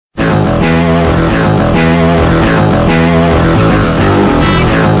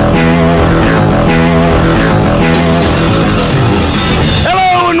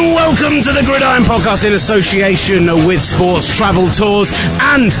podcast in association with Sports Travel Tours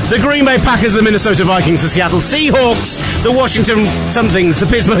and the Green Bay Packers, the Minnesota Vikings, the Seattle Seahawks, the Washington Somethings, the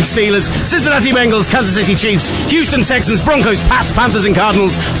Pittsburgh Steelers, Cincinnati Bengals, Kansas City Chiefs, Houston Texans, Broncos, Pats, Panthers and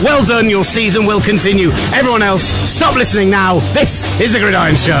Cardinals. Well done, your season will continue. Everyone else, stop listening now. This is The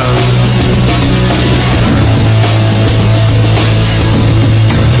Gridiron Show.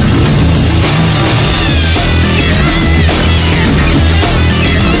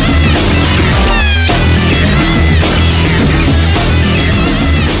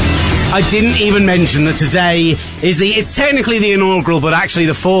 I didn't even mention that today is it's technically the inaugural, but actually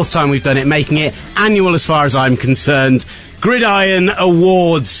the fourth time we've done it, making it annual as far as I'm concerned. Gridiron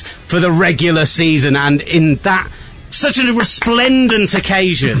Awards for the regular season, and in that such a resplendent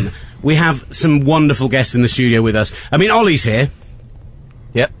occasion, we have some wonderful guests in the studio with us. I mean, Ollie's here.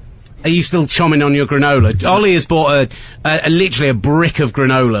 Yep. Are you still chomping on your granola? Ollie has bought literally a brick of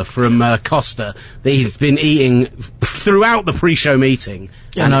granola from Costa that he's been eating throughout the pre-show meeting.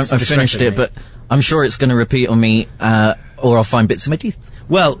 Yeah, and I've finished it, but I'm sure it's going to repeat on me, or I'll find bits of my teeth.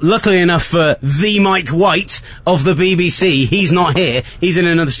 Well, luckily enough for the Mike White of the BBC, he's not here. He's in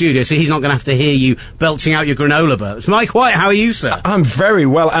another studio, so he's not going to have to hear you belching out your granola burps. Mike White, how are you, sir? I'm very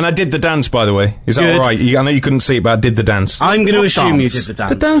well, and I did the dance, by the way. Is that all right? I know you couldn't see it, but I did the dance. I'm going to assume you did the dance.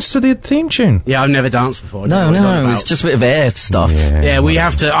 The dance to the theme tune. Yeah, I've never danced before. No, it's just a bit of air stuff. Yeah, we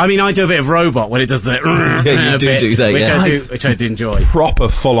have to. I mean, I do a bit of robot when it does the. Yeah, you do that, which I do enjoy. Proper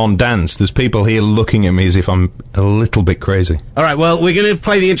full-on dance. There's people here looking at me as if I'm a little bit crazy. All right, well, we're going to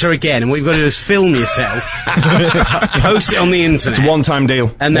play the intro again, and what you've got to do is film yourself, post it on the internet. It's a one-time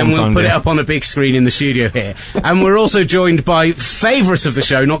deal. And then we'll put it up on a big screen in the studio here. And we're also joined by favourite of the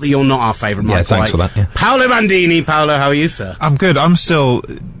show, not that you're not our favourite, Mike. Yeah, thanks for that. Yeah. Paolo Bandini. Paolo, how are you, sir? I'm good. I'm still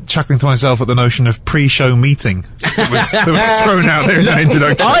chuckling to myself at the notion of pre-show meeting that was thrown out there in the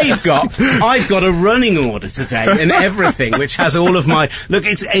introduction. I've got a running order today and everything, which has all of my... Look,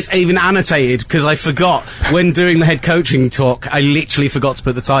 it's even annotated, because I forgot, when doing the head coaching talk, I literally forgot to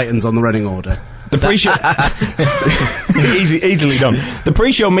put the Titans on the running order. The pre-show... easily done. The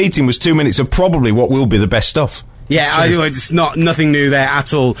pre-show meeting was 2 minutes of probably what will be the best stuff. Yeah, it's nothing new there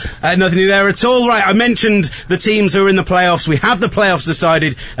at all. Nothing new there at all. Right, I mentioned the teams who are in the playoffs. We have the playoffs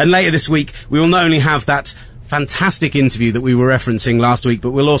decided, and later this week we will not only have that fantastic interview that we were referencing last week,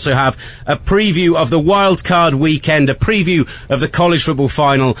 but we'll also have a preview of the wild card weekend, a preview of the college football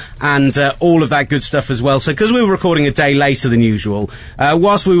final, and all of that good stuff as well. So, because we were recording a day later than usual,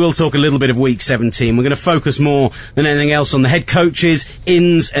 whilst we will talk a little bit of week 17, we're going to focus more than anything else on the head coaches,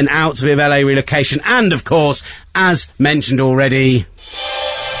 ins and outs, a bit of LA relocation, and of course, as mentioned already,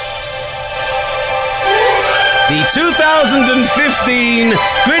 the 2015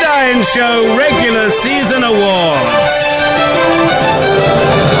 Gridiron Show Regular Season Awards.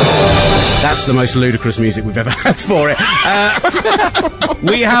 That's the most ludicrous music we've ever had for it.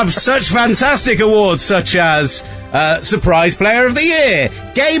 We have such fantastic awards such as Surprise Player of the Year,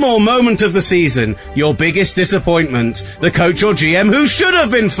 Game or Moment of the Season, Your Biggest Disappointment, the Coach or GM Who Should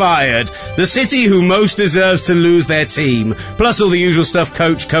Have Been Fired, the City Who Most Deserves to Lose Their Team, plus all the usual stuff,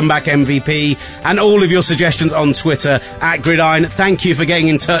 Coach, Comeback MVP, and all of your suggestions on Twitter at Gridiron. Thank you for getting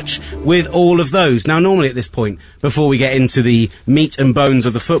in touch with all of those. Now, normally at this point, before we get into the meat and bones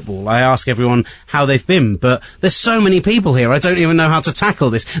of the football, I ask everyone how they've been, but there's so many people here, I don't even know how to tackle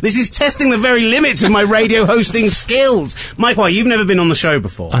this. This is testing the very limits of my radio hosting skills. Mike White, you've never been on the show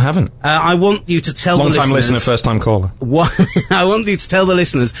before. I haven't. I want you to tell the listeners... Long-time listener, first-time caller. I want you to tell the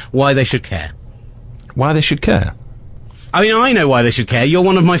listeners why they should care. Why they should care? I mean, I know why they should care. You're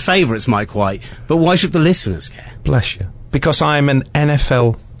one of my favourites, Mike White. But why should the listeners care? Bless you. Because I'm an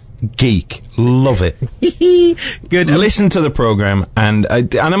NFL geek. Love it. Good. Listen to the programme, and I'm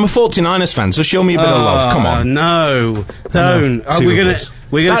a 49ers fan, so show me a bit of love. Come on. No, don't.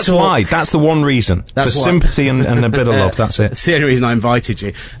 That's talk. why. That's the one reason. That's for why. Sympathy and a bit of love. That's it. That's the only reason I invited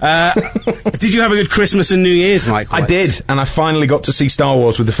you. Did you have a good Christmas and New Year's, Mike White? I did, and I finally got to see Star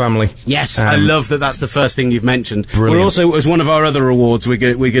Wars with the family. Yes, I love that that's the first thing you've mentioned. Brilliant. We're also, as one of our other awards, we're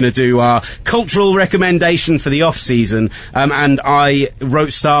going to do our cultural recommendation for the off-season, and I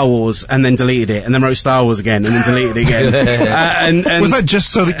wrote Star Wars and then deleted it, and then wrote Star Wars again, and then deleted it again. And was that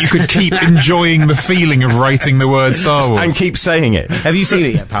just so that you could keep enjoying the feeling of writing the word Star Wars? And keep saying it. Have you seen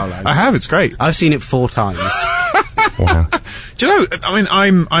it yet, Paolo? I have, it's great. I've seen it 4 times. Wow. Do you know, I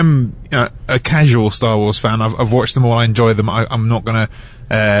mean, I'm a casual Star Wars fan. I've watched them all, I enjoy them. I'm not going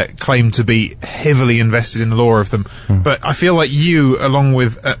to claim to be heavily invested in the lore of them. But I feel like you, along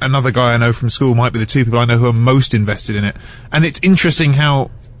with another guy I know from school, might be the two people I know who are most invested in it. And it's interesting how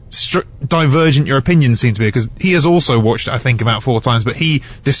divergent your opinions seem to be, because he has also watched it, I think, about 4 times, but he,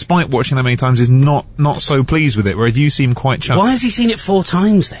 despite watching that many times, is not so pleased with it, whereas you seem quite chuffed. Why has he seen it 4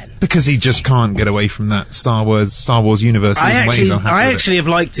 times then? Because he just can't get away from that Star Wars universe. I actually have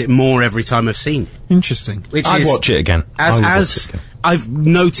liked it more every time I've seen it. Interesting. I'd watch it again. As I've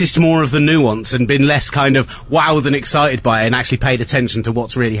noticed more of the nuance and been less kind of wowed and excited by it and actually paid attention to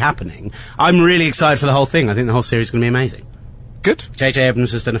what's really happening, I'm really excited for the whole thing. I think the whole series is going to be amazing. Good. J.J.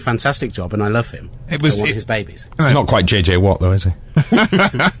 Abrams has done a fantastic job, and I love him. I want his babies. He's not quite J.J. Watt, though, is he?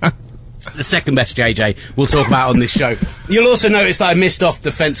 The second best J.J. we'll talk about on this show. You'll also notice that I missed off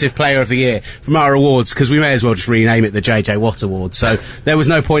Defensive Player of the Year from our awards, because we may as well just rename it the J.J. Watt Award, so there was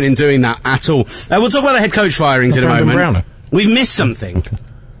no point in doing that at all. We'll talk about the head coach firings in a moment. Browner. We've missed something.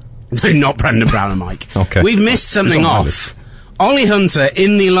 No, not Brandon Browner, Mike. Okay. We've missed something off. Ollie Hunter,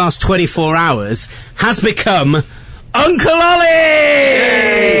 in the last 24 hours, has become Uncle Ollie!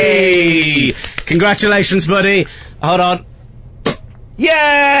 Yay! Congratulations, buddy. Hold on. Yay!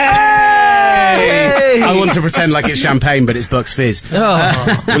 I want to pretend like it's champagne, but it's Bucks Fizz.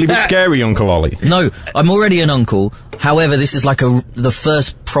 Oh. Will he be scary, Uncle Ollie? No, I'm already an uncle. However, this is like the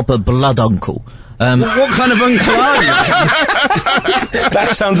first proper blood uncle. What kind of uncle are you?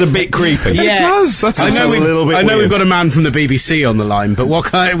 That sounds a bit creepy. Yeah, it does. I know we've got a man from the BBC on the line, but what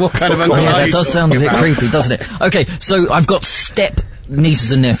kind of uncle are you? That does sound a bit creepy, doesn't it? Okay, so I've got step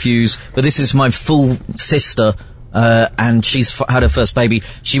nieces and nephews, but this is my full sister, and she's had her first baby.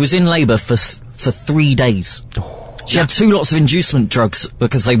 She was in labour for 3 days. She had 2 lots of inducement drugs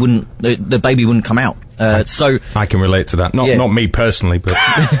because the baby wouldn't come out. So I can relate to that. Not me personally, but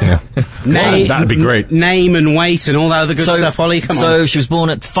that'd be great. Name and weight and all that other good stuff, Ollie. Come on. So she was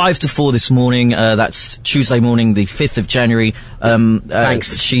born at 5 to 4 this morning. That's Tuesday morning, the 5th of January.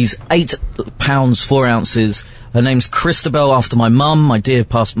 Thanks. She's 8 pounds 4 ounces. Her name's Christabel, after my mum, my dear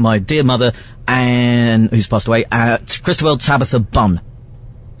mother, and who's passed away. Christabel Tabitha Bunn.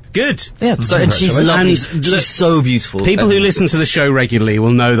 Good. Yeah, and she's lovely. She's so beautiful. People who listen to the show regularly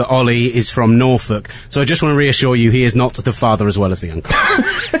will know that Ollie is from Norfolk, so I just want to reassure you he is not the father as well as the uncle.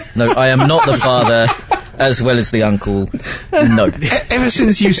 No, I am not the father as well as the uncle. No. Ever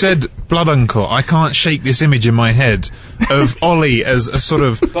since you said blood uncle, I can't shake this image in my head of Ollie as a sort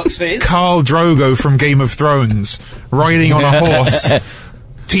of Khal Drogo from Game of Thrones, riding on a horse,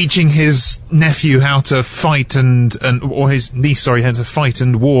 teaching his nephew how to fight or his niece, sorry, how to fight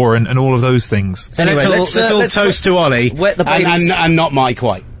and war and all of those things. So anyway, let's all toast to Ollie and not Mike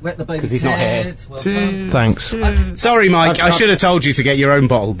White. Wet the baby's because he's not here. Thanks. Sorry, Mike. I should have told you to get your own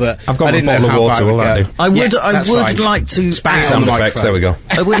bottle, but I've got I didn't a bottle know of how water. far Will that do? I would like to Sound effects. There we go.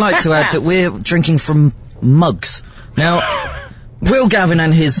 I would like to add that we're drinking from mugs now. Will Gavin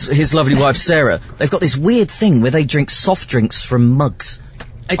and his lovely wife Sarah, they've got this weird thing where they drink soft drinks from mugs.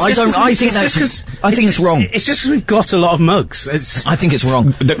 I think it's wrong. It's just because we've got a lot of mugs. I think it's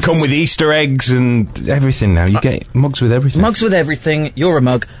wrong. That come with Easter eggs and everything now. You get mugs with everything. Mugs with everything. You're a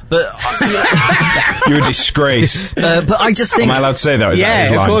mug, but you're a disgrace. But I just think. Am I allowed to say that?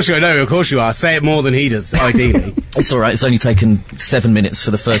 Yeah, of course you are. No, of course you are. Say it more than he does, ideally. It's all right. It's only taken 7 minutes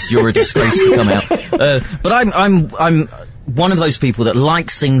for the first "you're a disgrace" to come out. But I'm one of those people that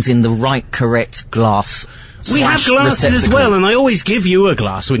likes things in the right, correct glass. We have glasses as well, and I always give you a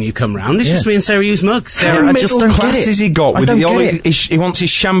glass when you come round. It's just me and Sarah use mugs. Sarah, I just don't get it. Has he got? He wants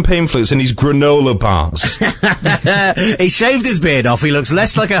his champagne flutes and his granola bars. He shaved his beard off. He looks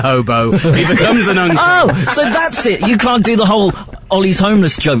less like a hobo. He becomes an uncle. Oh, so that's it. You can't do the whole Ollie's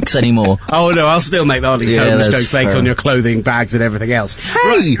homeless jokes anymore. Oh no, I'll still make the Ollie's homeless jokes based on your clothing, bags, and everything else.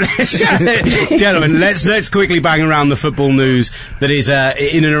 Hey, gentlemen, let's quickly bang around the football news that is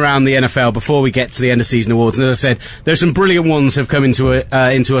in and around the NFL before we get to the end of season awards. And as I said, there's some brilliant ones have come into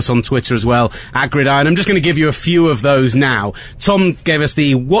us on Twitter as well at Gridiron. I'm just going to give you a few of those now. Tom gave us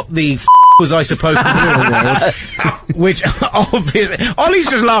the "What the was I supposed to do" award, which obviously Ollie's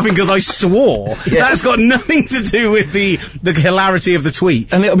just laughing because I swore. Yeah. That's got nothing to do with the hilarity of the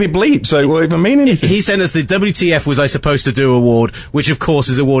tweet. And it'll be bleep, so it won't even mean anything. He sent us the "WTF was I supposed to do" award, which of course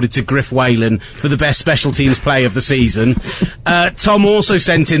is awarded to Griff Whalen for the best special teams play of the season. Tom also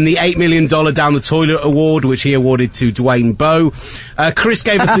sent in the $8 million down the toilet award, which he awarded to Dwayne Bowe. Chris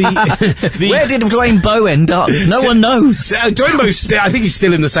gave us the Where did Dwayne Bowe end up? No one knows. Dwayne Bowe's I think he's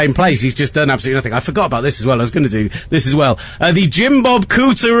still in the same place. He's just done absolutely nothing. I forgot about this as well. I was going to do this as well. The Jim Bob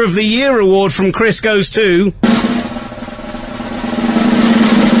Cooter of the Year award from Chris goes to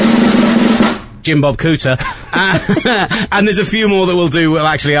Jim Bob Cooter. And there's a few more that we'll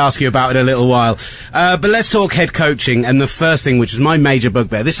actually ask you about in a little while. But let's talk head coaching, and the first thing, which is my major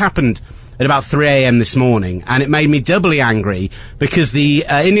bugbear. This happened at about 3 a.m. this morning, and it made me doubly angry because the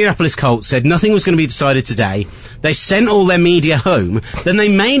Indianapolis Colts said nothing was going to be decided today. They sent all their media home. Then they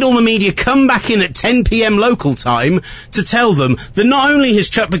made all the media come back in at 10 p.m. local time to tell them that not only has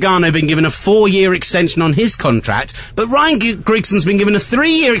Chuck Pagano been given a 4-year extension on his contract, but Ryan Grigson's been given a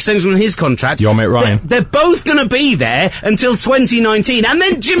 3-year extension on his contract. Your mate Ryan. They're both going to be there until 2019, and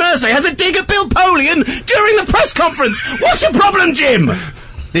then Jim Irsay has a dig at Bill Polian during the press conference. What's your problem, Jim?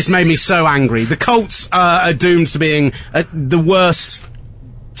 This made me so angry. The Colts are doomed to being the worst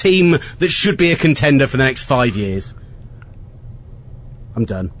team that should be a contender for the next 5 years. I'm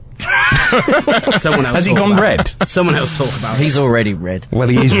done. Someone else. Has he gone red? Someone else talk about it. He's already red. Well,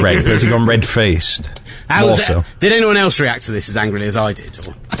 he is red, but has he gone red-faced? Also, did anyone else react to this as angrily as I did?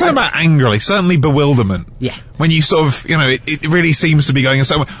 Or? I don't know about angrily, certainly bewilderment. Yeah. When you sort of, it really seems to be going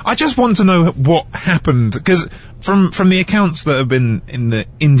so. I just want to know what happened, because from the accounts that have been in the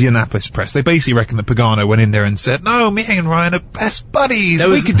Indianapolis press, they basically reckon that Pagano went in there and said, "No, me and Ryan are best buddies.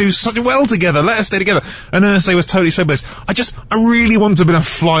 We could do something well together. Let us stay together." And Irsay was totally fabulous. I really want to be a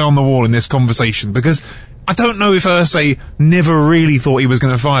fly on the wall in this conversation, because I don't know if Irsay never really thought he was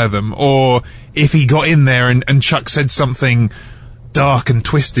going to fire them, or if he got in there and Chuck said something dark and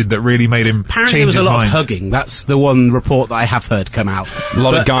twisted that really made him Apparently change his mind. there was a lot of hugging. That's the one report that I have heard come out. a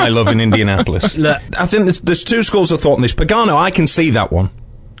lot of guy love in Indianapolis. I think there's two schools of thought on this. Pagano, I can see that one.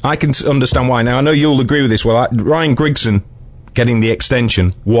 I can understand why. Now, I know you'll agree with this. Well, Ryan Grigson getting the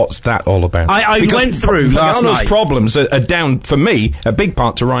extension, what's that all about? I went through last night. Pagano's problems are down, for me, a big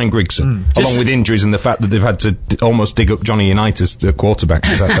part to Ryan Grigson, along with injuries and the fact that they've had to almost dig up Johnny Unitas, the quarterback,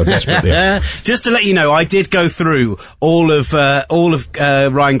 because that's how desperate they are. Just to let you know, I did go through all of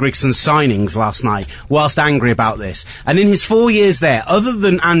Ryan Grigson's signings last night, whilst angry about this. And in his 4 years there, other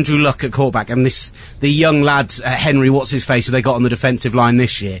than Andrew Luck at quarterback and the young lad Henry what's-his-face who they got on the defensive line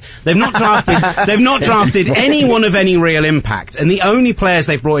this year, they've not drafted anyone of any real impact. And the only players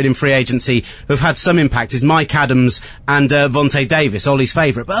they've brought in free agency who've had some impact is Mike Adams and Vontae Davis, Ollie's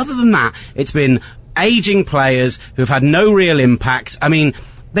favourite. But other than that, it's been ageing players who've had no real impact. I mean,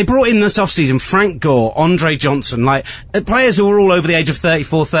 they brought in this offseason Frank Gore, Andre Johnson, players who were all over the age of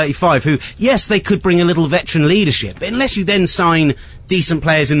 34, 35, who, yes, they could bring a little veteran leadership, but unless you then sign decent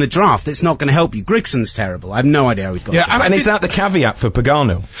players in the draft, it's not going to help you. Grigson's terrible. I have no idea how he's got it. And is that the caveat for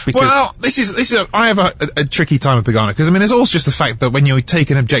Pagano? Because Well, I have a tricky time with Pagano, because, there's also just the fact that when you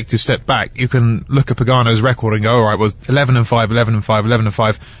take an objective step back, you can look at Pagano's record and go, all right, well, 11-5, 11-5,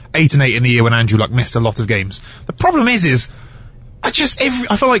 11-5, 8-8 in the year when Andrew Luck missed a lot of games. The problem is I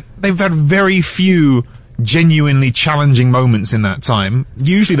feel like they've had very few genuinely challenging moments in that time.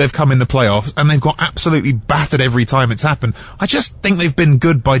 Usually they've come in the playoffs and they've got absolutely battered every time it's happened. I just think they've been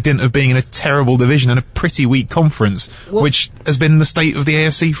good by dint of being in a terrible division and a pretty weak conference, which has been the state of the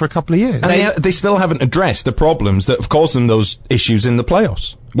AFC for a couple of years. And they still haven't addressed the problems that have caused them those issues in the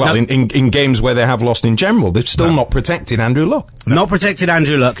playoffs. Well, in games where they have lost in general, they've still not protected Andrew Luck. Not protected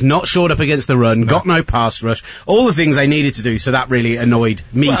Andrew Luck, not shored up against the run, got no pass rush, all the things they needed to do, so that really annoyed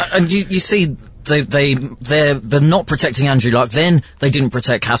me. Well, and you see, they're not protecting Andrew Luck, then they didn't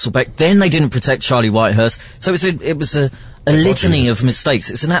protect Hasselbeck, then they didn't protect Charlie Whitehurst, so it was a litany of mistakes.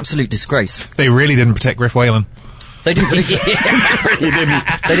 It's an absolute disgrace. They really didn't protect Griff Whalen. They didn't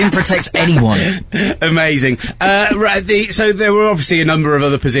protect. They didn't protect anyone. Amazing. So there were obviously a number of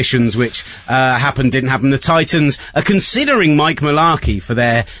other positions which didn't happen. The Titans are considering Mike Mularkey for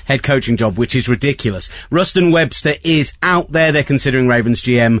their head coaching job, which is ridiculous. Rustin Webster is out there. They're considering Ravens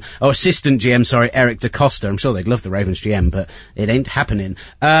GM, or assistant GM, Eric DaCosta. I'm sure they'd love the Ravens GM, but it ain't happening.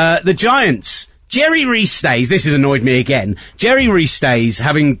 The Giants. Jerry Reese stays. This has annoyed me again. Jerry Reese stays,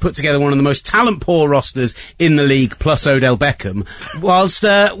 having put together one of the most talent-poor rosters in the league, plus Odell Beckham, whilst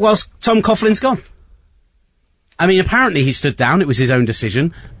Tom Coughlin's gone. I mean, apparently he stood down. It was his own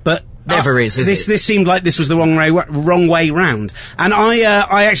decision, but never is this. It? This seemed like this was the wrong way round. And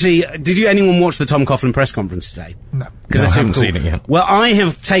I actually anyone watch the Tom Coughlin press conference today? No, because I haven't seen it yet. Well, I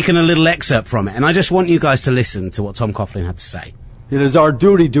have taken a little excerpt from it, and I just want you guys to listen to what Tom Coughlin had to say. It is our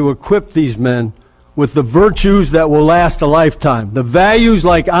duty to equip these men with the virtues that will last a lifetime. The values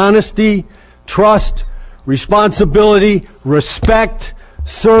like honesty, trust, responsibility, respect,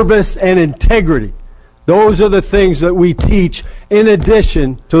 service, and integrity. Those are the things that we teach in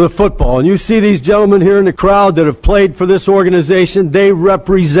addition to the football. And you see these gentlemen here in the crowd that have played for this organization. They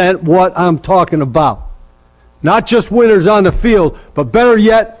represent what I'm talking about. Not just winners on the field, but better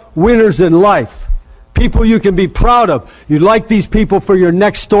yet, winners in life. People you can be proud of. You like these people for your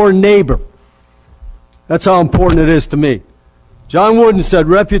next door neighbor. That's how important it is to me. John Wooden said,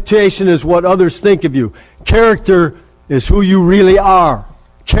 reputation is what others think of you. Character is who you really are.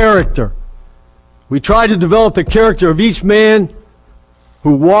 Character. We tried to develop the character of each man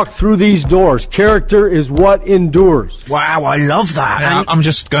who walked through these doors. Character is what endures. Wow, I love that. Yeah, I'm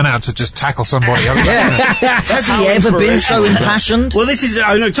just going out to just tackle somebody. Has he ever been so impassioned? Well, this is,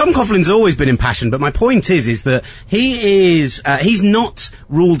 I know Tom Coughlin's always been impassioned, but my point is that he's not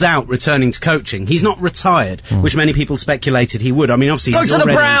ruled out returning to coaching. He's not retired, which many people speculated he would. I mean, obviously, Go he's to the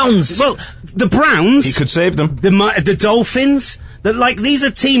already- Browns! Well, the Browns. He could save them. The Dolphins. That, like, these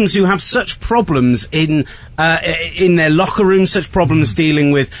are teams who have such problems in their locker room, such problems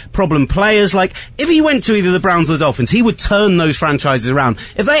dealing with problem players. Like, if he went to either the Browns or the Dolphins, he would turn those franchises around.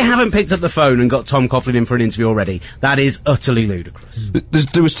 If they haven't picked up the phone and got Tom Coughlin in for an interview already, that is utterly ludicrous.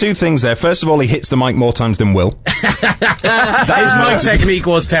 There was two things there. First of all, he hits the mic more times than Will. His mic technique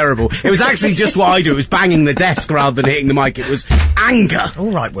was terrible. It was actually just what I do. It was banging the desk rather than hitting the mic. It was anger. All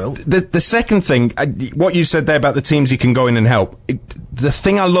right, Will. The second thing, what you said there about the teams he can go in and help, the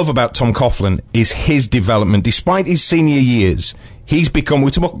thing I love about Tom Coughlin is his development. Despite his senior years, he's become, we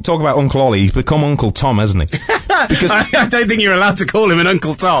talk about Uncle Ollie, he's become Uncle Tom, hasn't he? Because I don't think you're allowed to call him an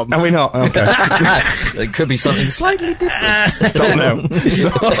Uncle Tom. Are we not? Okay. It could be something slightly different. Stop now.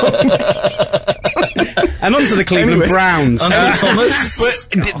 And on to the Cleveland Browns. Uncle Thomas.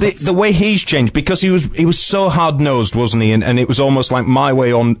 But the way he's changed, because he was so hard-nosed, wasn't he? And it was almost like my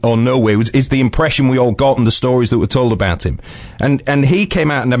way or no way, is the impression we all got and the stories that were told about him. And he came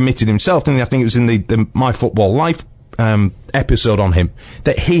out and admitted himself, didn't he? I think it was in the My Football Life episode on him,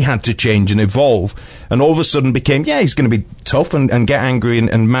 that he had to change and evolve, and all of a sudden became, he's going to be tough and get angry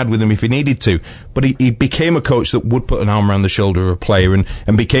and mad with him if he needed to, but he became a coach that would put an arm around the shoulder of a player and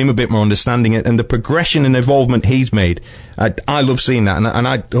became a bit more understanding, and the progression and involvement he's made, I love seeing that, and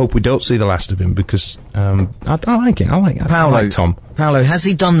I hope we don't see the last of him, because I like it. I like Tom. Paolo, has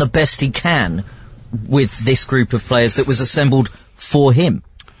he done the best he can with this group of players that was assembled for him?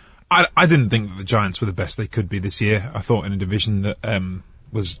 I didn't think that the Giants were the best they could be this year. I thought in a division that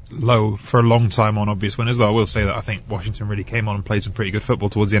was low for a long time on obvious winners, though I will say that I think Washington really came on and played some pretty good football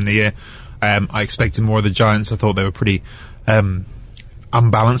towards the end of the year. I expected more of the Giants. I thought they were pretty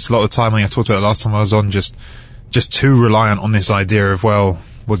unbalanced a lot of the time. I talked about it last time I was on, just too reliant on this idea of, well,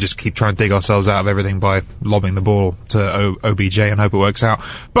 we'll just keep trying to dig ourselves out of everything by lobbing the ball to OBJ and hope it works out.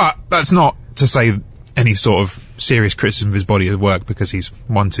 But that's not to say any sort of serious criticism of his body of work, because he's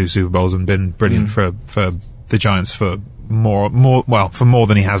won 2 Super Bowls and been brilliant for the Giants for more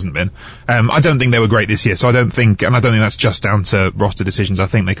than he hasn't been. I don't think they were great this year, so I don't think that's just down to roster decisions. I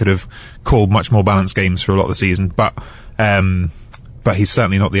think they could have called much more balanced games for a lot of the season, but he's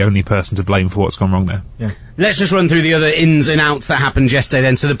certainly not the only person to blame for what's gone wrong there. Yeah. Let's just run through the other ins and outs that happened yesterday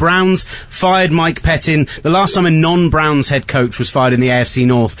then. So the Browns fired Mike Pettin. The last time a non-Browns head coach was fired in the AFC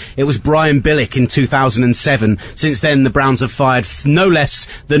North, it was Brian Billick in 2007. Since then, the Browns have fired no less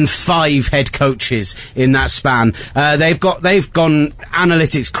than 5 head coaches in that span. They've gone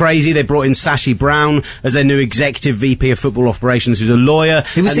analytics crazy. They brought in Sashi Brown as their new executive VP of football operations, who's a lawyer.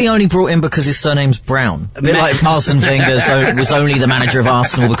 Who was he only brought in because his surname's Brown? A bit like Arsene Wenger was only the manager of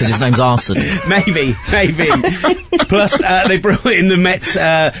Arsenal because his name's Arsene. Maybe. Plus, they brought in the Mets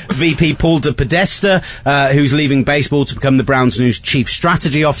VP Paul de Podesta, who's leaving baseball to become the Browns' new chief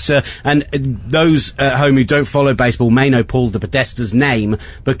strategy officer. And those at home who don't follow baseball may know Paul de Podesta's name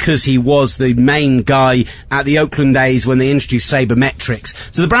because he was the main guy at the Oakland A's when they introduced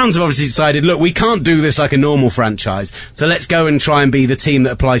sabermetrics. So the Browns have obviously decided, look, we can't do this like a normal franchise, so let's go and try and be the team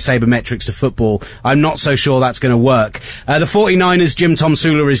that applies sabermetrics to football. I'm not so sure that's going to work. The 49ers, Jim Tom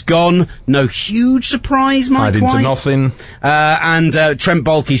Sula is gone. No huge surprise, Mike Into White. nothing. And Trent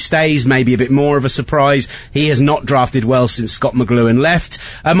Baalke stays, maybe a bit more of a surprise. He has not drafted well since Scott McLuhan left.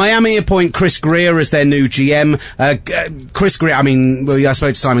 Miami appoint Chris Greer as their new GM. Chris Greer, I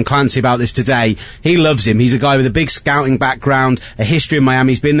spoke to Simon Clancy about this today. He loves him. He's a guy with a big scouting background, a history in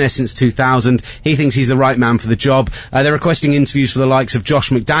Miami. He's been there since 2000. He thinks he's the right man for the job. They're requesting interviews for the likes of Josh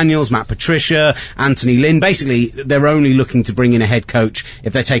McDaniels, Matt Patricia, Anthony Lynn. Basically, they're only looking to bring in a head coach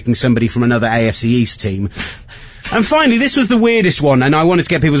if they're taking somebody from another AFC East team. And finally, this was the weirdest one, and I wanted to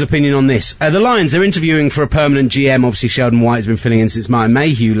get people's opinion on this. The Lions, they're interviewing for a permanent GM. Obviously, Sheldon White has been filling in since Martin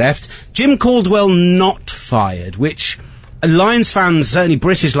Mayhew left. Jim Caldwell not fired, which Lions fans, certainly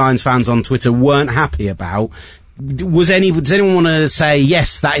British Lions fans on Twitter, weren't happy about. Does anyone want to say,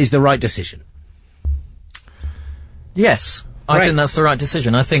 yes, that is the right decision? Yes, I think that's the right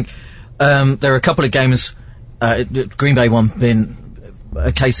decision. I think there are a couple of games, Green Bay one being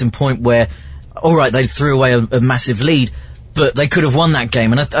a case in point where, all right, they threw away a massive lead, but they could have won that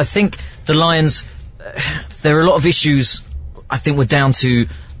game. And I think the Lions, there are a lot of issues, I think, were down to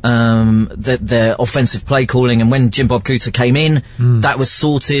their offensive play calling. And when Jim Bob Cooter came in, that was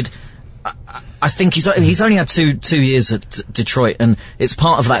sorted. I think he's only had two years at Detroit, and it's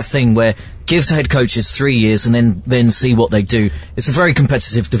part of that thing where give to head coaches 3 years and then see what they do. It's a very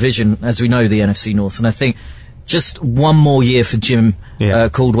competitive division, as we know, the NFC North, and I think just one more year for Jim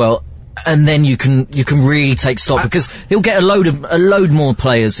Caldwell, and then you can really take stock, because he'll get a load more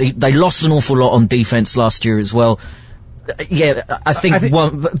players. They lost an awful lot on defense last year as well. Yeah, I think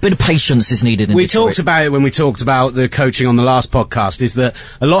a bit of patience is needed in We Detroit. talked about it when we talked about the coaching on the last podcast, is that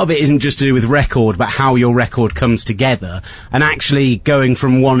a lot of it isn't just to do with record, but how your record comes together. And actually going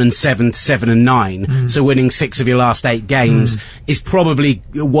from 1-7 to 7-9, so winning 6 of your last 8 games, is probably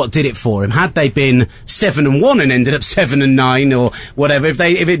what did it for him. Had they been 7-1 and ended up 7-9 or whatever, if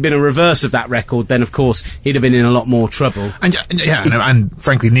it'd been a reverse of that record, then of course he'd have been in a lot more trouble. And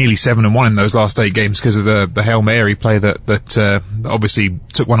frankly, nearly 7-1 in those last 8 games because of the Hail Mary play that obviously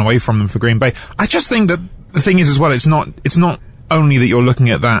took one away from them for Green Bay. I just think that the thing is as well, it's not only that you're looking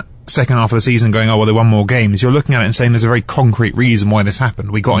at that second half of the season going, oh, well, they won more games. You're looking at it and saying there's a very concrete reason why this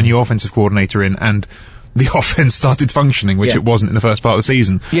happened. We got a new offensive coordinator in, and the offense started functioning, which it wasn't in the first part of the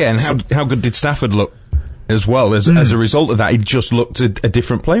season. Yeah, and how good did Stafford look as well? As a result of that, he just looked a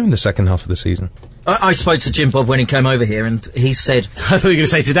different player in the second half of the season. I spoke to Jim Bob when he came over here, and he said, I thought you were going to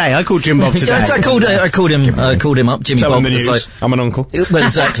say today. I called Jim Bob today. I called him up, Jimmy Tell Bob. him the news. Like, I'm an uncle. Well,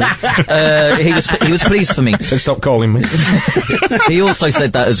 exactly. He was pleased for me. So stop calling me. He also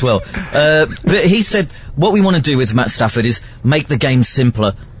said that as well. But he said, what we want to do with Matt Stafford is make the game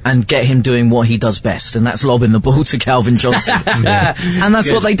simpler and get him doing what he does best, and that's lobbing the ball to Calvin Johnson. And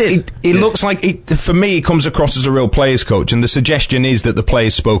that's what they did. It looks like, for me, he comes across as a real players coach, and the suggestion is that the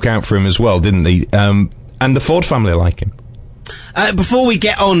players spoke out for him as well, didn't they? And the Ford family like him. Before we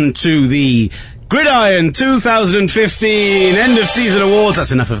get on to the Gridiron 2015 end of season awards.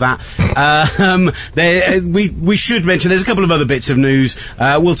 That's enough of that. We should mention there's a couple of other bits of news.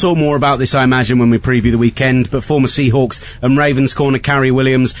 We'll talk more about this, I imagine, when we preview the weekend. But former Seahawks and Ravens corner Carrie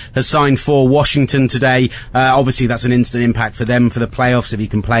Williams has signed for Washington today. Obviously, that's an instant impact for them for the playoffs. If he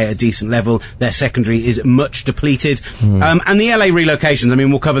can play at a decent level, their secondary is much depleted. And the LA relocations. I mean,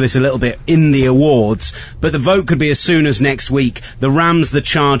 we'll cover this a little bit in the awards, but the vote could be as soon as next week. The Rams, the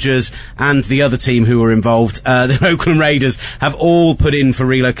Chargers, and the other team who are involved, the Oakland Raiders, have all put in for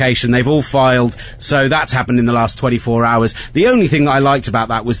relocation. They've all filed, so that's happened in the last 24 hours. The only thing that I liked about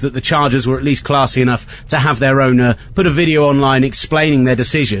that was that the Chargers were at least classy enough to have their owner put a video online explaining their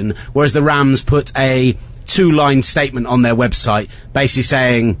decision, whereas the Rams put a 2-line statement on their website basically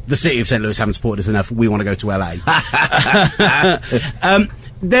saying the city of St. Louis haven't supported us enough, we want to go to LA.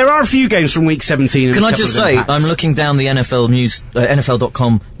 There are a few games from week 17. Can I just say, I'm looking down the NFL news,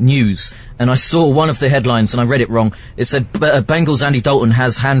 NFL.com news, and I saw one of the headlines, and I read it wrong. It said, Bengals Andy Dalton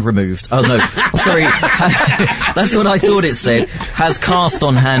has hand removed. Oh, no. Sorry. That's what I thought it said. Has cast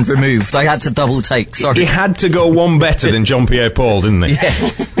on hand removed. I had to double take. Sorry. He had to go one better than John Pierre Paul, didn't he? Yeah.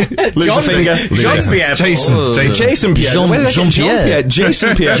 Lose a finger. Jason Pierre. Jason Pierre Paul.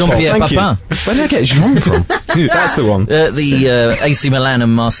 Jean-Pierre Thank you. Papin. Where did I get Jean from? That's the one. The AC Milan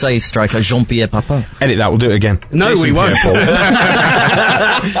and Marseille striker Jean-Pierre Papin. Edit that, we'll do it again. No, Jason we won't.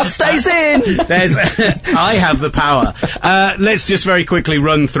 Stays in! I have the power. Let's just very quickly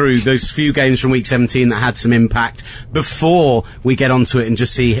run through those few games from week 17 that had some impact before we get onto it and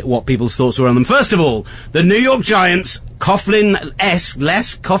just see what people's thoughts were on them. First of all, the New York Giants, Coughlin-less.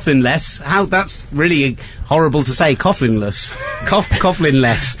 How, that's really horrible to say. Coughlin-less.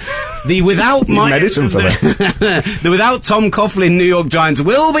 Coughlin-less. The without medicine for that. The without Tom Coughlin New York Giants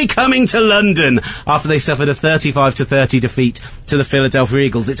will be coming to London after they suffered a 35-30 defeat to the Philadelphia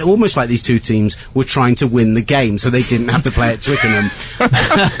Eagles. It's almost like these two teams were trying to win the game, so they didn't have to play at Twickenham.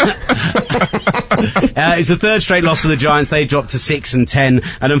 It's the third straight loss for the Giants. They dropped to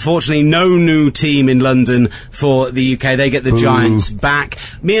 6-10, and unfortunately, no new team in London for the UK. They get the Giants back.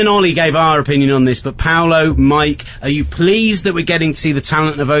 Me and Ollie gave our opinion on this, but Paolo, Mike, are you pleased that we're getting to see the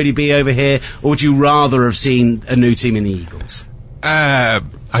talent of ODB over here, or would you rather have seen a new team in the Eagles?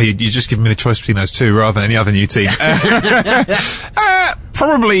 You just given me the choice between those two rather than any other new team.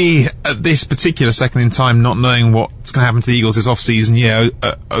 Probably at this particular second in time, not knowing what's going to happen to the Eagles this off-season,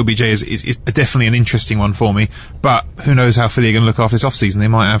 OBJ is definitely an interesting one for me. But who knows how Philly are going to look after this off-season? They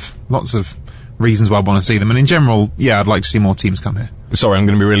might have lots of reasons why I want to see them. And in general, I'd like to see more teams come here. Sorry, I'm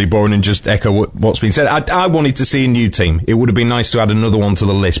going to be really boring and just echo what's been said. I wanted to see a new team. It would have been nice to add another one to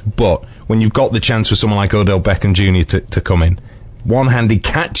the list, but when you've got the chance for someone like Odell Beckham Jr. to come in, one-handed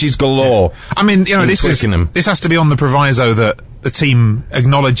catches galore. I mean, this has to be on the proviso that the team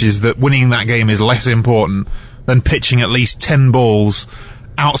acknowledges that winning that game is less important than pitching at least 10 balls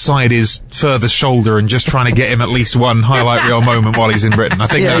outside his furthest shoulder and just trying to get him at least one highlight reel moment while he's in Britain. I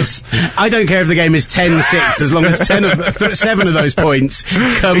think I don't care if the game is 10-6, as long as 7 of those points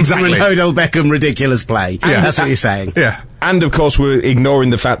come from an Odell Beckham ridiculous play. Yeah. That's what you're saying. Yeah. And, of course, we're ignoring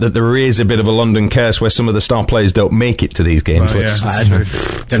the fact that there is a bit of a London curse where some of the star players don't make it to these games. Don't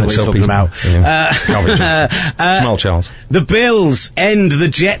know what you're talking about. Yeah. Small Charles. The Bills end the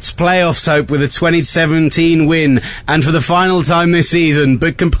Jets' playoffs hope with a 2017 win, and for the final time this season,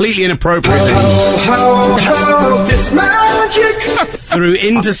 but completely inappropriately, it's magic! Through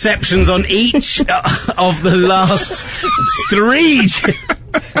interceptions on each of the last 3...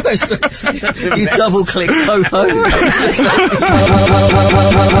 You double-click ho-ho.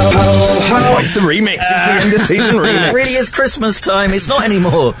 It's the remix. It's the end-of-season remix. It really is Christmas time. It's not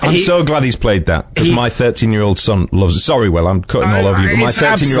anymore. I'm so glad he's played that, because my 13-year-old son loves it. Sorry, Will, I'm cutting all over you, but my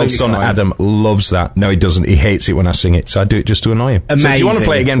 13-year-old son, Adam, loves that. No, he doesn't. He hates it when I sing it, so I do it just to annoy him. Amazing. So if you want to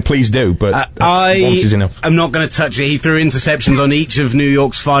play it again, please do, but once is enough. I'm not going to touch it. He threw interceptions on each of New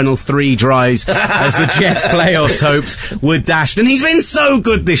York's final 3 drives as the Jets' playoffs hopes were dashed, and he's been so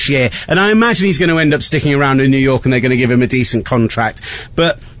good this year, and I imagine he's going to end up sticking around in New York and they're going to give him a decent contract.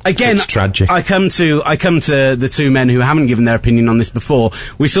 But again, it's tragic. I come to the two men who haven't given their opinion on this before.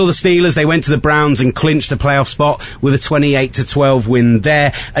 We saw the Steelers, they went to the Browns and clinched a playoff spot with a 28-12 win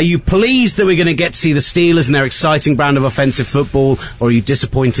there. Are you pleased that we're going to get to see the Steelers and their exciting brand of offensive football, or are you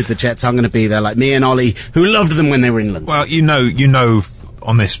disappointed the Jets aren't going to be there, like me and Ollie, who loved them when they were in London? Well, you know,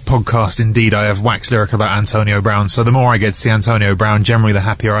 on this podcast, indeed, I have waxed lyrical about Antonio Brown, so the more I get to see Antonio Brown, generally the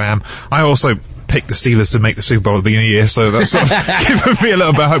happier I am. I also picked the Steelers to make the Super Bowl at the beginning of the year, so that's sort of given me a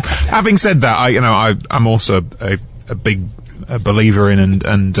little bit of hope. Having said that, I'm also a big believer in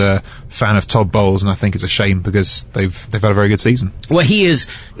and fan of Todd Bowles, and I think it's a shame because they've had a very good season. Well, he has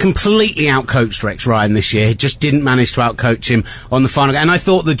completely outcoached Rex Ryan this year. He just didn't manage to outcoach him on the final. And I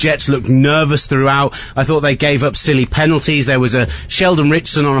thought the Jets looked nervous throughout. I thought they gave up silly penalties. There was a Sheldon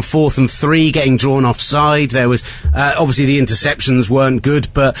Richardson on a 4th and 3 getting drawn offside. There was obviously the interceptions weren't good,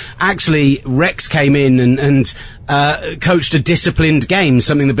 but actually Rex came in and coached a disciplined game,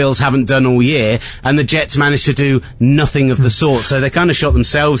 something the Bills haven't done all year, and the Jets managed to do nothing of the sort. So they kind of shot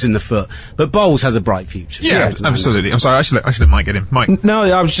themselves in the foot. But Bowles has a bright future. Yeah, absolutely. I'm sorry, I should let Mike get in. Mike. No,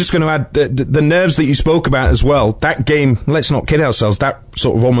 I was just going to add the nerves that you spoke about as well. That game, let's not kid ourselves, that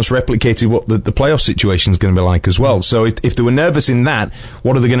sort of almost replicated what the playoff situation is going to be like as well. So if they were nervous in that,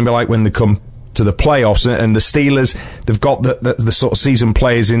 what are they going to be like when they come to the playoffs? And the Steelers, they've got the sort of seasoned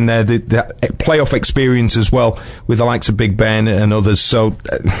players in there, the playoff experience as well, with the likes of Big Ben and others. So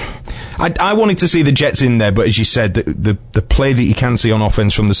I wanted to see the Jets in there, but as you said, the play that you can see on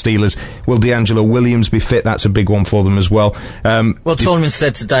offense from the Steelers, will D'Angelo Williams be fit? That's a big one for them as well. Well, Tolman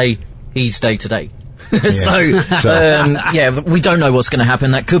said today he's day to day. So, we don't know what's going to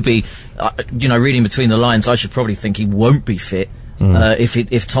happen. That could be, reading between the lines, I should probably think he won't be fit.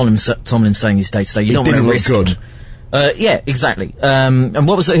 If Tomlin's saying he's day to day, you don't want to risk him. Yeah, exactly. And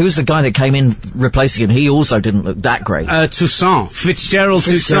who was the guy that came in replacing him? He also didn't look that great. Toussaint. Fitzgerald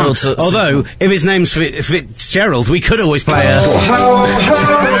Toussaint. Although, if his name's Fitzgerald, we could always play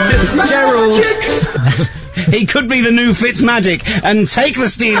Fitzgerald. He could be the new Fitzmagic and take the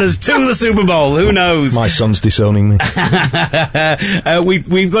Steelers to the Super Bowl. Who knows? My son's disowning me.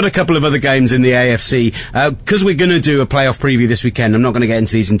 We've got a couple of other games in the AFC. Because we're going to do a playoff preview this weekend, I'm not going to get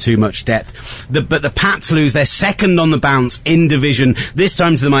into these in too much depth. But the Pats lose their second on the bounce in division, this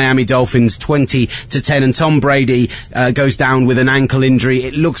time to the Miami Dolphins, 20-10. And Tom Brady goes down with an ankle injury.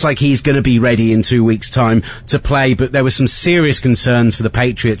 It looks like he's going to be ready in 2 weeks' time to play, but there were some serious concerns for the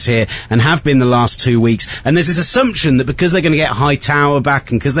Patriots here, and have been the last 2 weeks. And there's this assumption that because they're going to get Hightower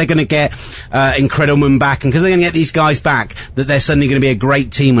back, and because they're going to get Incredibleman back, and because they're going to get these guys back, that they're suddenly going to be a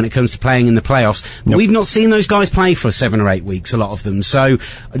great team when it comes to playing in the playoffs. But we've not seen those guys play for 7 or 8 weeks, a lot of them. So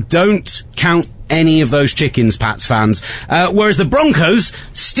don't count any of those chickens, Pats fans. Whereas the Broncos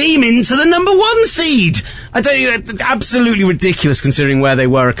steam into the number 1 seed. I tell you, absolutely ridiculous considering where they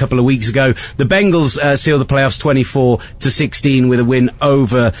were a couple of weeks ago. The Bengals seal the playoffs 24-16 with a win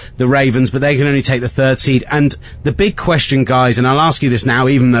over the Ravens, but they can only take the 3rd seed. And the big question, guys, and I'll ask you this now,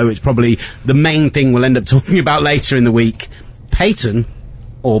 even though it's probably the main thing we'll end up talking about later in the week: Peyton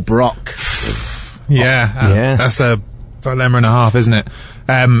or Brock? Yeah. That's a dilemma and a half, isn't it?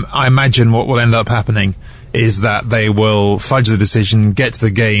 I imagine what will end up happening is that they will fudge the decision, get to the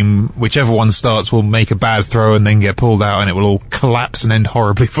game, whichever one starts will make a bad throw and then get pulled out, and it will all collapse and end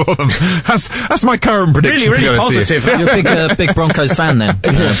horribly for them. That's my current prediction. Really positive. You're a big Broncos fan then,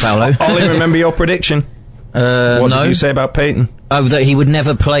 Paolo. Ollie, remember your prediction? What did you say about Peyton? Oh, that he would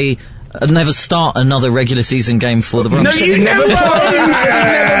never play never start another regular season game for the Broncos. No, you never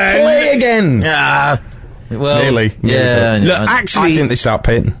never play again. Well, Nearly. Yeah. Look, actually, I think they start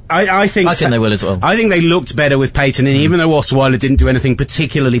Peyton. I think they will as well. I think they looked better with Peyton in, even though Osweiler didn't do anything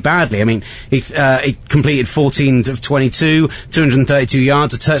particularly badly. I mean, he completed 14 of 22, 232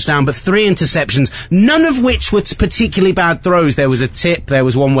 yards, a touchdown, but 3 interceptions, none of which were particularly bad throws. There was a tip, there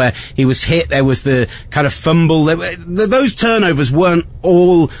was one where he was hit, there was the kind of fumble. Those turnovers weren't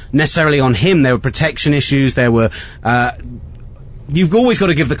all necessarily on him. There were protection issues, there were... you've always got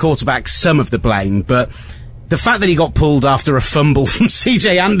to give the quarterback some of the blame, but... the fact that he got pulled after a fumble from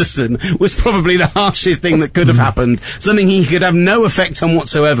C.J. Anderson was probably the harshest thing that could have happened. Something he could have no effect on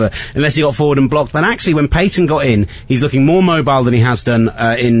whatsoever unless he got forward and blocked. But actually, when Peyton got in, he's looking more mobile than he has done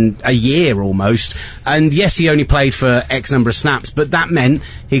in a year almost. And yes, he only played for X number of snaps, but that meant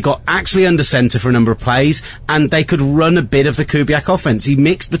he got actually under centre for a number of plays, and they could run a bit of the Kubiak offense. He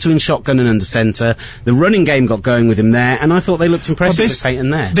mixed between shotgun and under centre. The running game got going with him there, and I thought they looked impressive with Peyton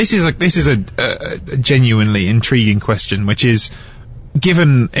there. This is a genuinely intriguing question, which is,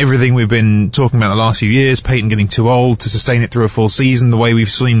 given everything we've been talking about the last few years, Peyton getting too old to sustain it through a full season, the way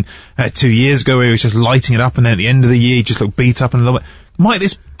we've seen 2 years ago where he was just lighting it up, and then at the end of the year he just looked beat up and a little bit. Might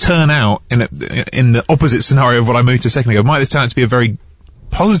this turn out, in the opposite scenario of what I moved to a second ago, might this turn out to be a very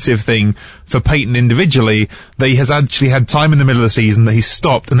positive thing for Peyton individually, that he has actually had time in the middle of the season, that he's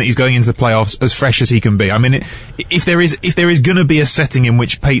stopped, and that he's going into the playoffs as fresh as he can be? I mean, if there is going to be a setting in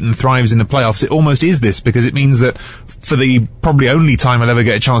which Peyton thrives in the playoffs, it almost is this, because it means that for the probably only time I'll ever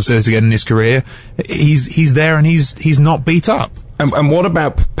get a chance to do this again in his career, he's there and he's not beat up. And what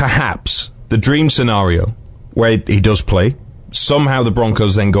about perhaps the dream scenario where he does play? Somehow the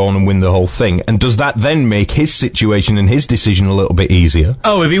Broncos then go on and win the whole thing. And does that then make his situation and his decision a little bit easier?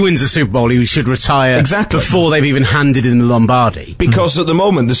 Oh, if he wins the Super Bowl, he should retire before they've even handed in the Lombardi. Because at the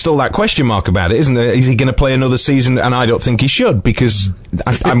moment, there's still that question mark about it, isn't there? Is he going to play another season? And I don't think he should, because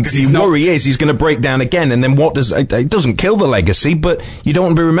the worry is he's going to break down again. And then what does... It doesn't kill the legacy, but you don't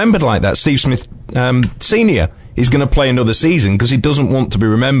want to be remembered like that. Steve Smith Sr. is going to play another season because he doesn't want to be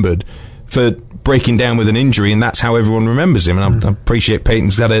remembered for breaking down with an injury, and that's how everyone remembers him. And I appreciate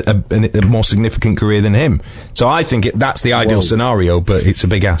Peyton's had a more significant career than him. So I think that's the ideal scenario, but it's a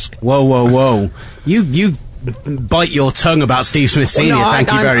big ask. Whoa. You bite your tongue about Steve Smith Sr.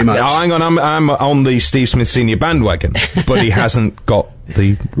 Thank you very much. Hang on, I'm on the Steve Smith Sr. bandwagon, but he hasn't got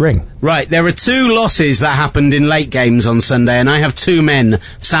the ring. Right, there are 2 losses that happened in late games on Sunday, and I have 2 men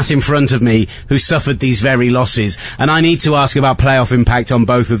sat in front of me who suffered these very losses, and I need to ask about playoff impact on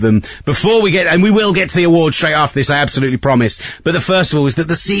both of them before we get, and we will get to the award straight after this, I absolutely promise. But the first of all is that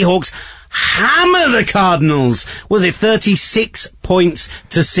the Seahawks hammer the Cardinals. Was it 36 points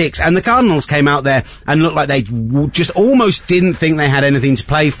to 6? And the Cardinals came out there and looked like they just almost didn't think they had anything to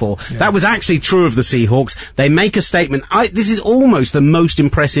play for. Yeah. That was actually true of the Seahawks. They make a statement. This is almost the most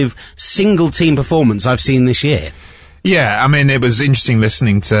impressive single team performance I've seen this year. Yeah, I mean, it was interesting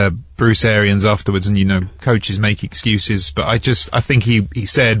listening to Bruce Arians afterwards, and coaches make excuses, but I think he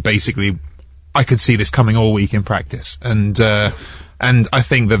said basically, I could see this coming all week in practice, and I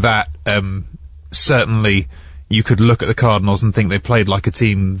think that certainly you could look at the Cardinals and think they played like a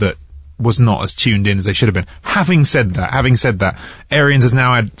team that was not as tuned in as they should have been. Having said that, Arians has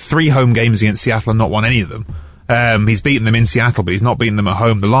now had 3 home games against Seattle and not won any of them. He's beaten them in Seattle, but he's not beaten them at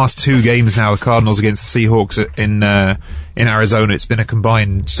home. The last 2 games now, the Cardinals against the Seahawks in Arizona, it's been a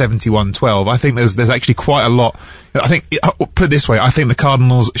combined 71-12. I think there's actually quite a lot. I think, put it this way, I think the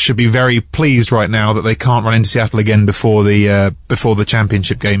Cardinals should be very pleased right now that they can't run into Seattle again before the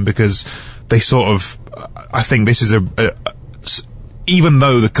championship game, because they sort of, I think this is even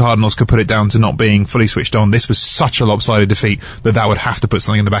though the Cardinals could put it down to not being fully switched on, this was such a lopsided defeat that would have to put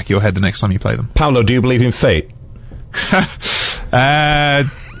something in the back of your head the next time you play them. Paolo, do you believe in fate?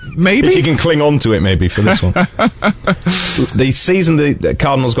 Maybe. If you can cling on to it, maybe, for this one. The season the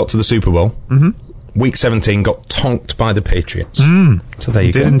Cardinals got to the Super Bowl, Week 17 got tonked by the Patriots. So there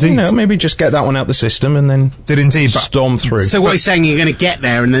you go. Indeed. Maybe just get that one out the system and then storm through. So what you're saying, you're going to get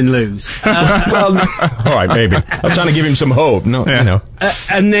there and then lose? Well, all right, maybe. I'm trying to give him some hope.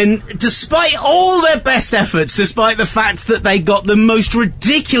 And then, despite all their best efforts, despite the fact that they got the most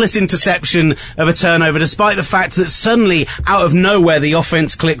ridiculous interception of a turnover, despite the fact that suddenly, out of nowhere, the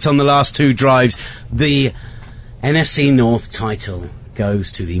offense clicked on the last 2 drives, the NFC North title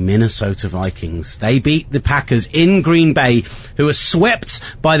goes to the Minnesota Vikings. They beat the Packers in Green Bay, who were swept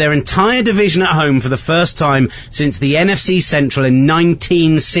by their entire division at home for the first time since the NFC Central in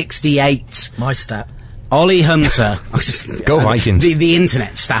 1968. My stat. Ollie Hunter. Go Vikings. The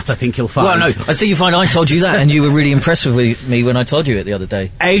internet stat, I think you'll find. Well, no, I think you find I told you that, and you were really impressed with me when I told you it the other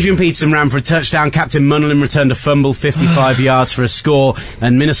day. Adrian Peterson ran for a touchdown. Captain Munnerlyn returned a fumble, 55 yards for a score,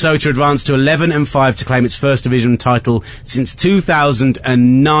 and Minnesota advanced to 11-5 to claim its first division title since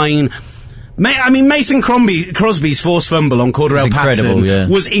 2009. Mason Crosby's forced fumble on Cordarrelle Patterson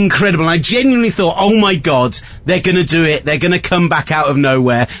was incredible. And I genuinely thought, oh my God, they're going to do it. They're going to come back out of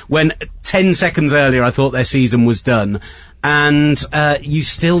nowhere. When 10 seconds earlier I thought their season was done. And you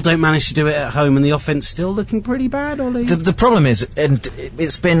still don't manage to do it at home, and the offense still looking pretty bad, Ollie. The problem is, and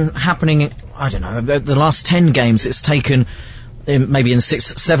it's been happening, I don't know, the last 10 games, it's taken, maybe in 6,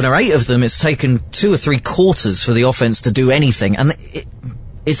 7 or 8 of them, it's taken 2 or 3 quarters for the offense to do anything. And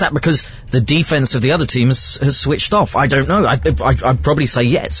is that because the defense of the other team has switched off? I don't know. I'd probably say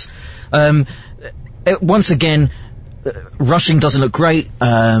yes. Once again, rushing doesn't look great.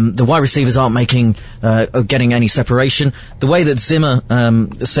 The wide receivers aren't getting any separation. The way that Zimmer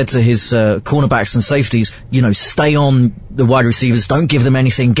said to his cornerbacks and safeties, stay on the wide receivers, don't give them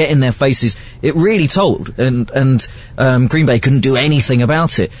anything, get in their faces, it really told. And Green Bay couldn't do anything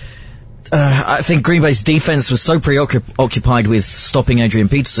about it. I think Green Bay's defense was so preoccupied with stopping Adrian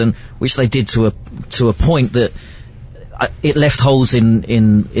Peterson, which they did to a point that it left holes in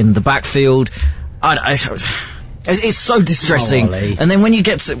the backfield. It's so distressing. Oh, and then when you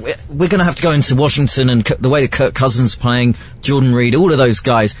get to, we're going to have to go into Washington, and the way that Kirk Cousins playing, Jordan Reed, all of those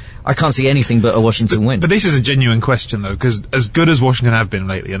guys, I can't see anything but a Washington win. But this is a genuine question, though, because as good as Washington have been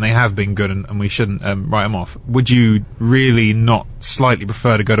lately, and they have been good, and we shouldn't write them off, would you really not slightly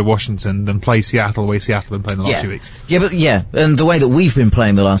prefer to go to Washington than play Seattle the way Seattle have been playing the last few weeks? Yeah, and the way that we've been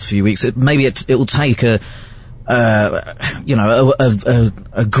playing the last few weeks, maybe it will take a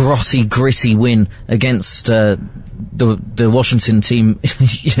grotty, gritty win against the Washington team,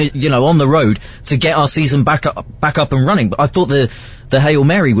 on the road to get our season back up and running. But I thought the Hail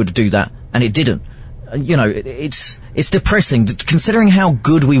Mary would do that, and it didn't. It's depressing considering how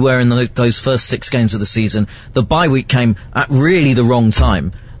good we were in those first 6 games of the season. The bye week came at really the wrong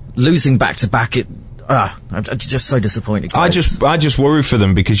time. Losing back to back, I'm just so disappointed, guys. I just worry for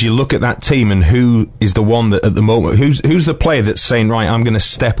them, because you look at that team and who is the one that at the moment, who's the player that's saying, right, I'm going to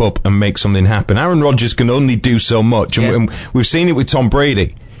step up and make something happen. Aaron Rodgers can only do so much, and we've seen it with Tom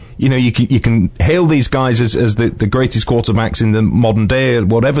Brady. You can hail these guys as the greatest quarterbacks in the modern day,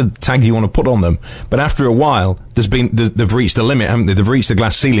 whatever tag you want to put on them. But after a while, they've reached a limit, haven't they? They've reached the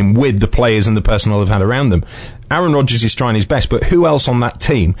glass ceiling with the players and the personnel they've had around them. Aaron Rodgers is trying his best, but who else on that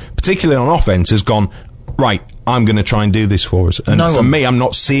team, particularly on offense, has gone, right, I'm going to try and do this for us? And for me, I'm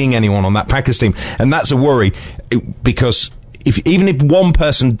not seeing anyone on that Packers team. And that's a worry, because even if one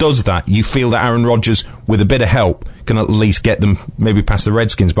person does that, you feel that Aaron Rodgers, with a bit of help, can at least get them maybe past the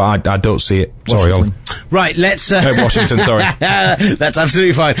Redskins, but I don't see it. Sorry, Ollie. Right, let's... Washington, sorry. That's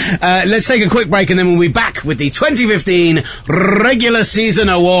absolutely fine. Let's take a quick break, and then we'll be back with the 2015 Regular Season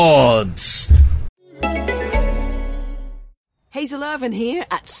Awards. Hazel Irvin here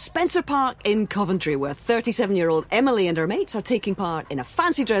at Spencer Park in Coventry, where 37-year-old Emily and her mates are taking part in a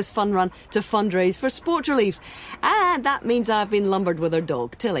fancy dress fun run to fundraise for Sports Relief. And that means I've been lumbered with her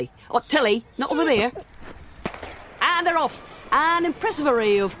dog, Tilly. Oh, Tilly, not over there. And they're off. An impressive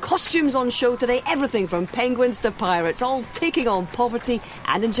array of costumes on show today. Everything from penguins to pirates, all taking on poverty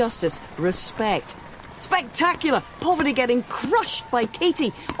and injustice. Respect. Spectacular. Poverty getting crushed by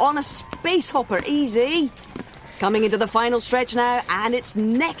Katie on a space hopper. Easy. Coming into the final stretch now, and it's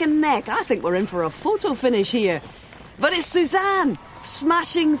neck and neck. I think we're in for a photo finish here. But it's Suzanne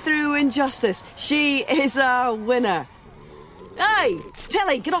smashing through injustice. She is our winner. Hey,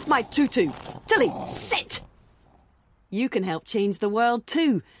 Tilly, get off my tutu. Tilly, sit. You can help change the world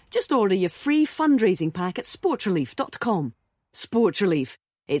too. Just order your free fundraising pack at sportsrelief.com. Sports Relief.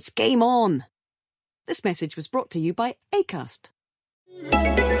 It's game on. This message was brought to you by Acast.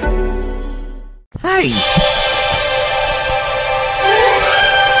 Hey!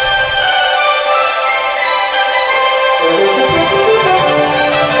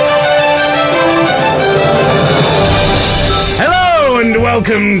 And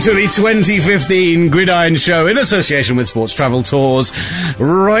welcome to the 2015 Gridiron Show in association with Sports Travel Tours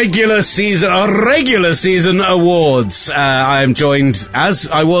regular season awards. I am joined, as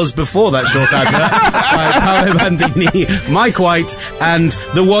I was before that short advert, by Paolo Bandini, Mike White, and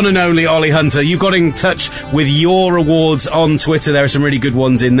the one and only Ollie Hunter. You got in touch with your awards on Twitter. There are some really good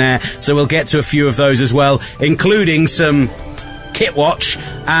ones in there, so we'll get to a few of those as well, including some Kit Watch,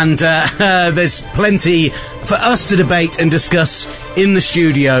 and there's plenty for us to debate and discuss in the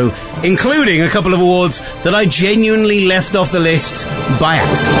studio, including a couple of awards that I genuinely left off the list by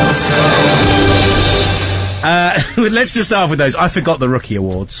accident. Let's just start off with those. I forgot the rookie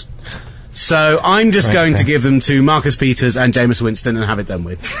awards. So I'm just going to give them to Marcus Peters and Jameis Winston and have it done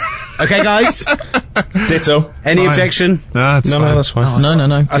with. Okay, guys? Ditto. Any objection? No, that's fine.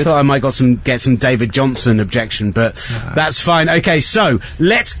 No. I thought I might get some David Johnson objection, but that's fine. Okay, so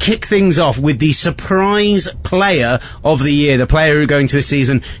let's kick things off with the surprise player of the year, the player who going to this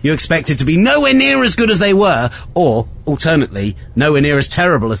season you expected to be nowhere near as good as they were, or, alternately, nowhere near as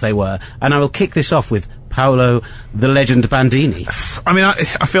terrible as they were. And I will kick this off with Paolo, the legend Bandini. I mean, I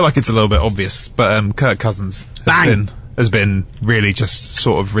feel like it's a little bit obvious, but Kirk Cousins has been really just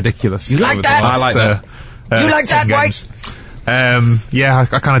sort of ridiculous. You like that? I like that. You like that, right? Yeah,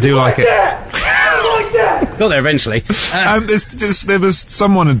 I kind of do like it. Got there eventually. There was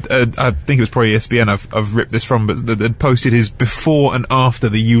someone, I think it was probably ESPN I've ripped this from, but that had posted his before and after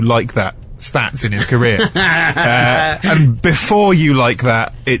the "you like that" stats in his career. And before "you like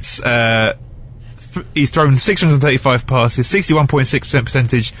that," it's he's thrown 635 passes, 61.6%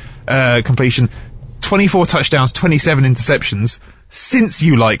 percentage completion, 24 touchdowns, 27 interceptions. Since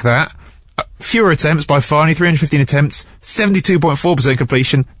 "you like that," fewer attempts by far, only 315 attempts, 72.4%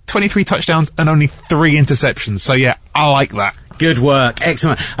 completion, 23 touchdowns, and only 3 interceptions. So yeah, I like that. Good work.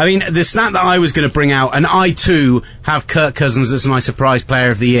 Excellent. I mean, the stat that I was going to bring out, and I too have Kirk Cousins as my surprise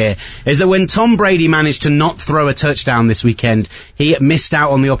player of the year, is that when Tom Brady managed to not throw a touchdown this weekend, he missed out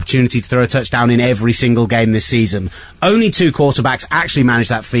on the opportunity to throw a touchdown in every single game this season. Only 2 quarterbacks actually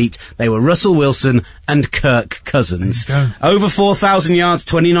managed that feat. They were Russell Wilson and Kirk Cousins. Over 4,000 yards,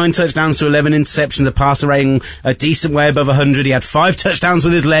 29 touchdowns to 11 interceptions, a passer rating a decent way above 100. He had 5 touchdowns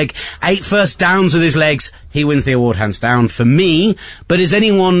with his leg, 8 first downs with his legs. He wins the award hands down for me. But has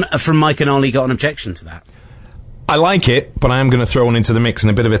anyone from Mike and Ollie got an objection to that? I like it, but I am going to throw one into the mix and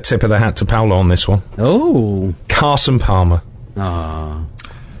a bit of a tip of the hat to Paolo on this one. Oh. Carson Palmer. Ah.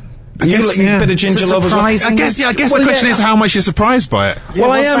 A bit of ginger love as well. I guess the question is how much you're surprised by it.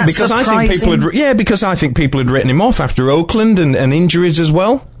 Well, I am, because I think people had written him off after Oakland and injuries as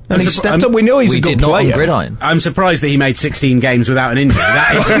well. And he stepped up. We know he's a good player. On gridiron. I'm surprised that he made 16 games without an injury.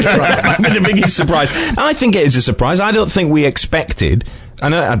 That is a surprise. The biggest surprise. I think it is a surprise. I don't think we expected,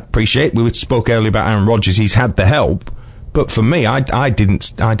 and I appreciate, we spoke earlier about Aaron Rodgers, he's had the help, but for me, I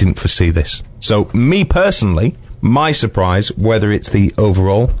didn't foresee this. So, me personally, my surprise, whether it's the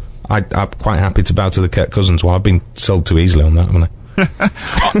overall, I'm quite happy to bow to the Kirk Cousins one. I've been sold too easily on that, haven't I?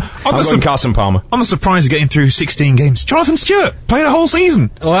 I'm going Carson Palmer. On the surprise of getting through 16 games, Jonathan Stewart played a whole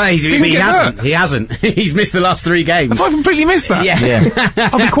season. Well, he hasn't. He's missed the last 3 games. Have I completely missed that? Yeah.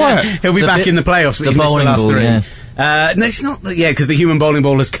 I'll be quiet. He'll be back in the playoffs, but he's missed the last 3. Yeah. No, it's not. Yeah, because the human bowling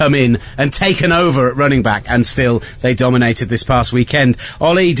ball has come in and taken over at running back, and still they dominated this past weekend.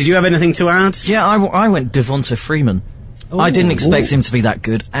 Ollie, did you have anything to add? Yeah, I went Devonta Freeman. I didn't expect him to be that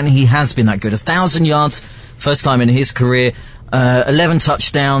good, and he has been that good. 1,000 yards, first time in his career. 11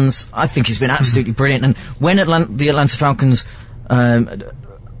 touchdowns. I think he's been absolutely brilliant. And when the Atlanta Falcons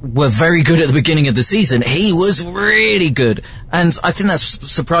were very good at the beginning of the season, he was really good. And I think that's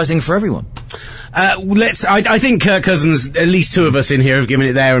surprising for everyone. I think Kirk Cousins, at least 2 of us in here have given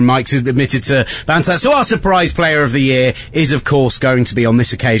it there, and Mike's admitted to banter that. So our surprise player of the year is, of course, going to be on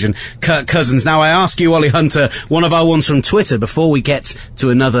this occasion Kirk Cousins. Now, I ask you, Ollie Hunter, one of our ones from Twitter, before we get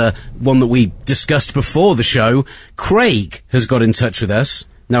to another one that we discussed before the show. Craig has got in touch with us.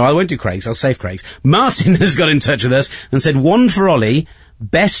 No, I won't do Craig's. I'll save Craig's. Martin has got in touch with us and said, one for Ollie,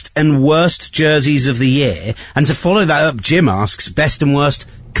 best and worst jerseys of the year. And to follow that up, Jim asks, best and worst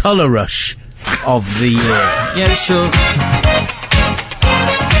colour rush of the year. Yeah, sure.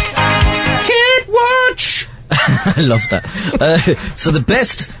 Can't watch! I love that. So the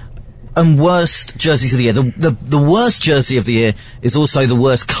best and worst jerseys of the year. The worst jersey of the year is also the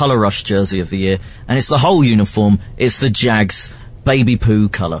worst colour rush jersey of the year. And it's the whole uniform. It's the Jags baby poo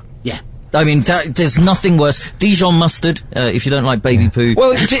colour. Yeah. I mean, there's nothing worse. Dijon mustard, if you don't like baby poo.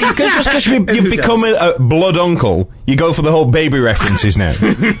 Well, just because you've become a blood uncle, you go for the whole baby references now.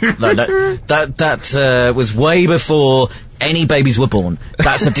 That was way before any babies were born.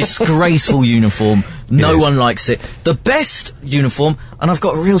 That's a disgraceful uniform. No one likes it. The best uniform, and I've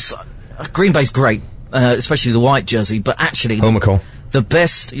got a real... Green Bay's great, especially the white jersey, but actually... Home call. The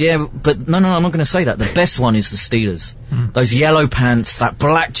best... Yeah, but no, I'm not going to say that. The best one is the Steelers. Those yellow pants, that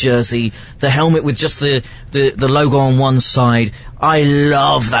black jersey, the helmet with just the logo on one side. I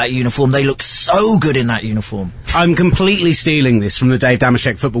love that uniform. They look so good in that uniform. I'm completely stealing this from the Dave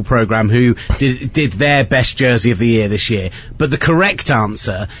Damashek football programme, who did their best jersey of the year this year. But the correct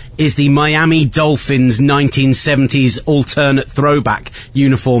answer is the Miami Dolphins 1970s alternate throwback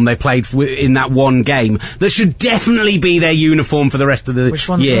uniform they played in that one game. That should definitely be their uniform for the rest of the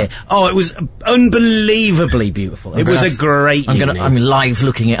year. That? Oh, it was unbelievably beautiful. It was a great I'm live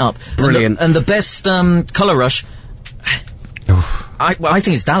looking it up. Brilliant. And the best colour rush... I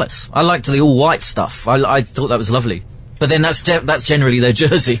think it's Dallas. I liked the all-white stuff. I thought that was lovely. But then that's generally their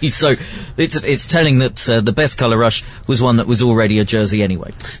jersey, so it's telling that the best colour rush was one that was already a jersey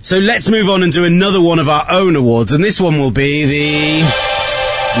anyway. So let's move on and do another one of our own awards, and this one will be the...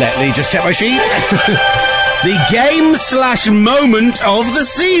 Let me just check my sheet. The game/moment of the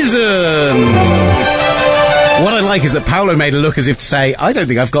season. What I like is that Paolo made a look as if to say, I don't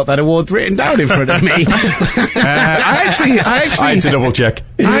think I've got that award written down in front of me. I had to double check.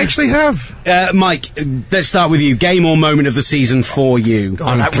 I actually have. Mike, let's start with you. Game or moment of the season for you?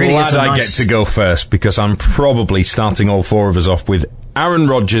 I'm glad I get to go first, because I'm probably starting all four of us off with Aaron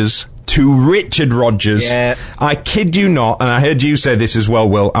Rodgers to Richard Rodgers. Yeah. I kid you not, and I heard you say this as well,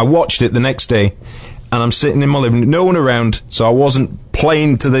 Will. I watched it the next day, and I'm sitting in my living room, no one around, so I wasn't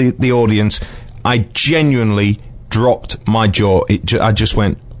playing to the audience. I genuinely dropped my jaw. I just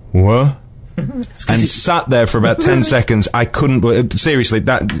went, what? And sat there for about 10 seconds. I couldn't... Seriously,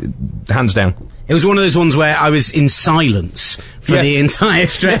 that... Hands down. It was one of those ones where I was in silence for the entire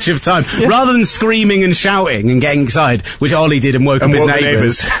stretch of time. Rather than screaming and shouting and getting excited, which Ollie did and woke up his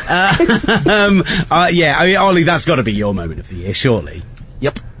neighbours. Yeah, I mean, Ollie, that's got to be your moment of the year, surely.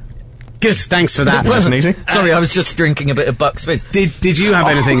 Yep. Good, thanks for that. Nice and easy. Sorry, I was just drinking a bit of Bucks Fizz. Did you have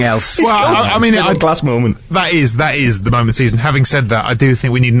anything else? Well, I mean, a glass moment. That is the moment of the season. Having said that, I do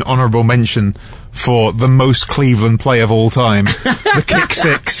think we need an honourable mention for the most Cleveland play of all time. The kick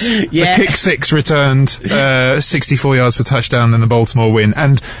six. Yeah. The kick six returned 64 yards for touchdown in the Baltimore win.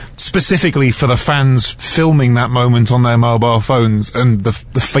 And specifically for the fans filming that moment on their mobile phones and the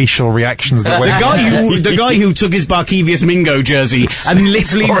facial reactions that went The guy who took his Barkevius Mingo jersey and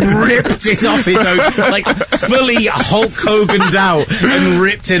literally ripped it off his own, like fully Hulk Hogan'd out and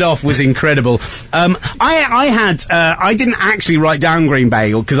ripped it off was incredible. I didn't actually write down Green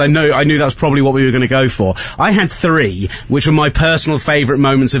Bay because I knew that was probably what we were going to go for. I had three, which were my personal favourite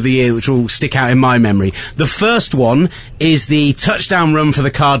moments of the year, which will stick out in my memory. The first one is the touchdown run for the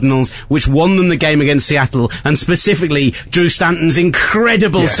Cardinals, which won them the game against Seattle, and specifically Drew Stanton's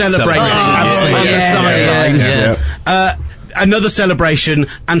incredible celebration on the sideline. Another celebration,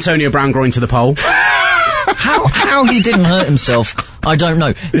 Antonio Brown groin to the pole. How he didn't hurt himself, I don't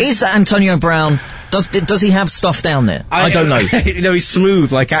know. Is Antonio Brown... Does he have stuff down there? I don't know. No, he's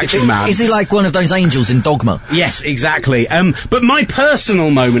smooth like Action Man. Is he like one of those angels in Dogma? Yes, exactly. But my personal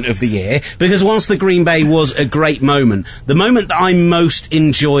moment of the year, because whilst the Green Bay was a great moment, the moment that I most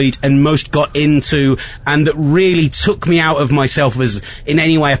enjoyed and most got into and that really took me out of myself as in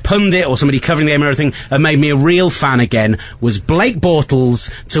any way a pundit or somebody covering the game or everything and made me a real fan again was Blake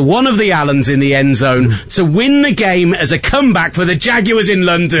Bortles to one of the Allens in the end zone to win the game as a comeback for the Jaguars in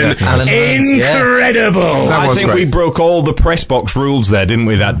London. Incredible. I think we broke all the press box rules there, didn't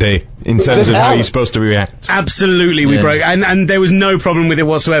we, that day? In terms of how you're supposed to react. Absolutely, we broke, and there was no problem with it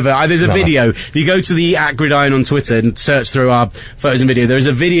whatsoever. There's a video. If you go to the @Gridiron on Twitter and search through our photos and video, there is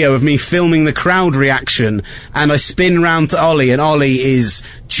a video of me filming the crowd reaction, and I spin round to Ollie, and Ollie is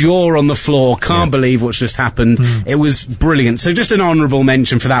jaw on the floor, can't believe what's just happened. It was brilliant. So just an honourable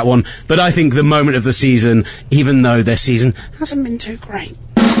mention for that one. But I think the moment of the season, even though their season hasn't been too great,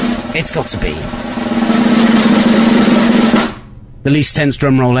 it's got to be the least tense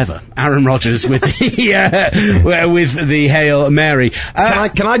drum roll ever. Aaron Rodgers with the with the Hail Mary.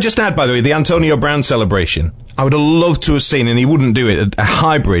 Can I just add, by the way, the Antonio Brown celebration? I would have loved to have seen, and he wouldn't do it, a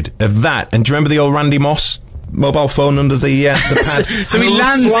hybrid of that. And do you remember the old Randy Moss mobile phone under the pad? so he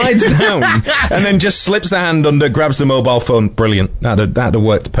slides down and then just slips the hand under, grabs the mobile phone. Brilliant. That'd have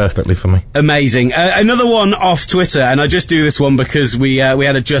worked perfectly for me. Amazing. Another one off Twitter, and I just do this one because we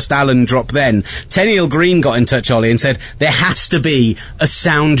had a Just Allen drop then. Tenniel Green got in touch, Ollie, and said there has to be a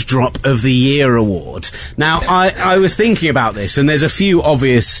Sound Drop of the Year award. Now, I was thinking about this, and there's a few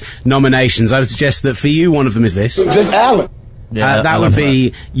obvious nominations. I would suggest that for you, one of them is this. Just Allen. Yeah, that would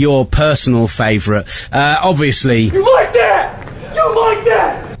be your personal favourite. Obviously... You like that? You like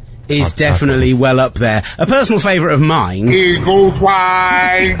that? Is definitely well up there. A personal favourite of mine... Eagles,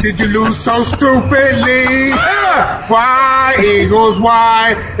 why did you lose so stupidly? Why, Eagles,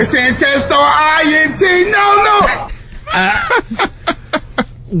 why? It's Sanchez or INT? No!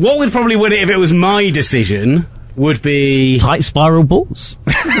 What would probably win it if it was my decision would be... Tight spiral balls.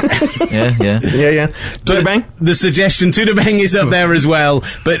 Yeah. Tudabang? The suggestion, Tudabang is up there as well,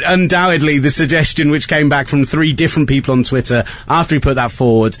 but undoubtedly the suggestion which came back from 3 different people on Twitter after he put that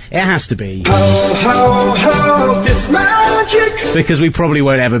forward, it has to be... Ho, this magic. Because we probably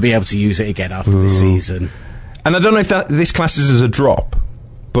won't ever be able to use it again after this season. And I don't know if this classes as a drop,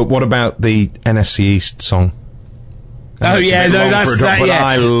 but what about the NFC East song? Oh yeah, no, that's that. Yeah.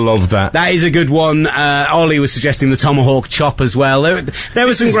 I love that. That is a good one. Ollie was suggesting the Tomahawk Chop as well. There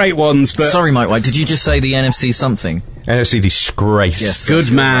were some great ones, but Sorry, Mike White, did you just say the NFC something? NFC disgrace. Yes.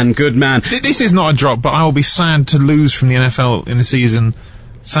 good man. This is not a drop, but I will be sad to lose from the NFL in the season.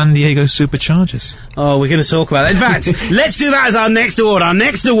 San Diego Superchargers. Oh, we're going to talk about that. In fact, let's do that as our next award. Our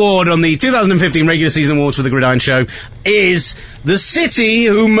next award on the 2015 regular season awards for the Gridiron Show is the city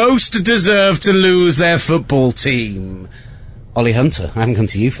who most deserve to lose their football team. Ollie Hunter, I haven't come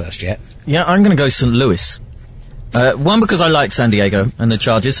to you first yet. Yeah, I'm going to go St. Louis. One, because I like San Diego and the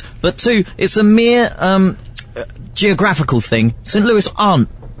Chargers, but 2, it's a mere geographical thing. St. Louis aren't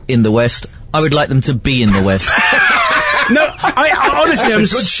in the West. I would like them to be in the West. No, I honestly,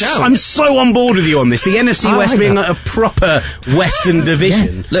 I'm so on board with you on this. The NFC West being a proper Western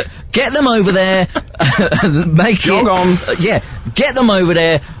division. Yeah. Look, get them over there. Jog on. Get them over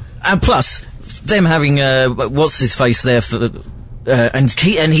there. And plus, them having what's his face there for, and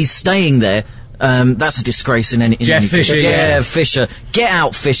he's staying there. That's a disgrace in any. Jeff Fisher. Yeah, Fisher. Get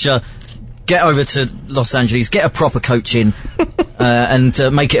out, Fisher. Get over to Los Angeles. Get a proper coach in. And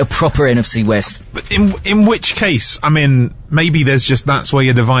make it a proper NFC West. But in which case, I mean, maybe that's where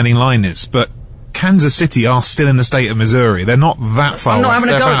your dividing line is, but Kansas City are still in the state of Missouri. They're not that far I'm not west.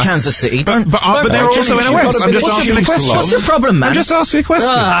 having a go at Kansas City. But they're also in the West. I'm just asking a question. What's your problem, man? I'm just asking a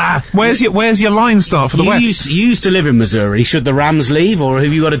question. Where's your line start for the West? You used to live in Missouri. Should the Rams leave, or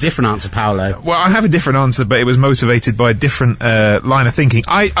have you got a different answer, Paolo? Well, I have a different answer, but it was motivated by a different line of thinking.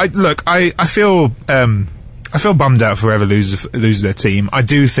 I feel bummed out for whoever loses their team. I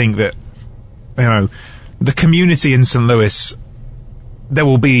do think that, the community in St. Louis, there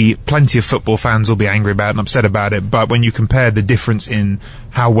will be plenty of football fans will be angry about it and upset about it, but when you compare the difference in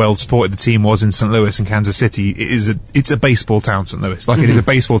how well supported the team was in St. Louis and Kansas City, it's a baseball town, St. Louis. Like, it is a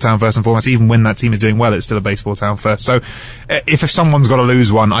baseball town first and foremost. Even when that team is doing well, it's still a baseball town first. So, if someone's got to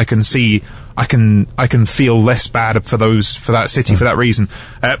lose one, I can feel less bad for that city for that reason.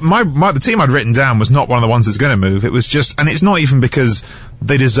 The team I'd written down was not one of the ones that's going to move. It was just, and it's not even because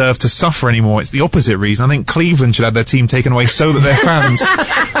they deserve to suffer anymore. It's the opposite reason. I think Cleveland should have their team taken away so that their fans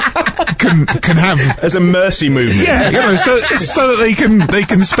can have as a mercy movement. Yeah, so that they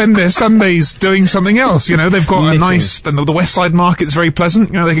can spend their Sundays doing something else. They've got a nice, the West Side Market's very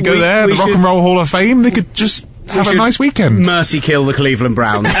pleasant. They could go there. The Rock and Roll Hall of Fame. They could just have a nice weekend. Mercy kill the Cleveland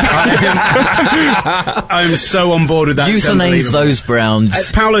Browns. I'm so on board with that. Euthanize those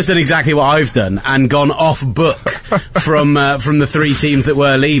Browns. Paolo's done exactly what I've done and gone off book from the 3 teams that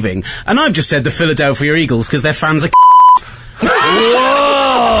were leaving, and I've just said the Philadelphia Eagles because their fans are.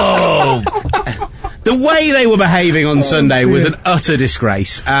 Whoa! The way they were behaving on Sunday was an utter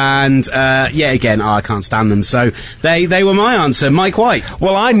disgrace, and again, I can't stand them. So they were my answer. Mike White.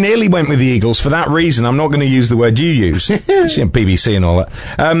 Well, I nearly went with the Eagles for that reason. I'm not going to use the word you use, BBC and all that.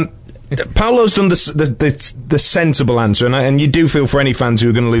 Paolo's done the sensible answer, and you do feel for any fans who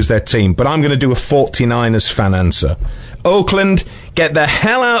are going to lose their team. But I'm going to do a 49ers fan answer. Oakland, get the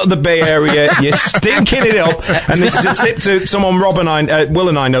hell out of the Bay Area. You're stinking it up. And this is a tip to someone Rob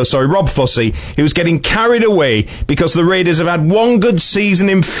Fussy, who's getting carried away because the Raiders have had one good season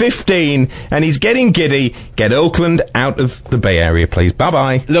in 15, and he's getting giddy. Get Oakland out of the Bay Area, please.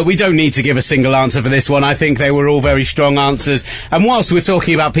 Bye-bye. Look, we don't need to give a single answer for this one. I think they were all very strong answers. And whilst we're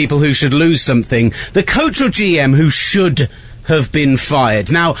talking about people who should lose something, the coach or GM who should have been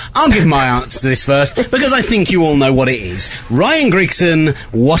fired. Now, I'll give my answer to this first, because I think you all know what it is. Ryan Grigson,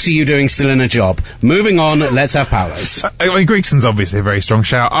 what are you doing still in a job? Moving on, let's have Paolo's. Grigson's obviously a very strong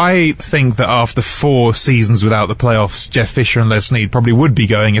shout. I think that after 4 seasons without the playoffs, Jeff Fisher and Les Snead probably would be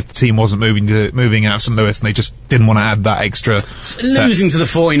going if the team wasn't moving out of St. Louis, and they just didn't want to add that extra. Losing to the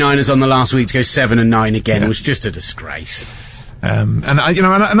 49ers on the last week to go 7-9 again was just a disgrace.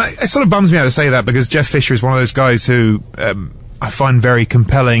 It sort of bums me out to say that, because Jeff Fisher is one of those guys who I find very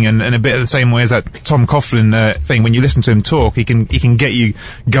compelling, and a bit of the same way as that Tom Coughlin thing. When you listen to him talk, he can get you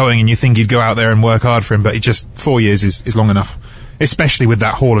going, and you think you'd go out there and work hard for him. But 4 years is long enough, especially with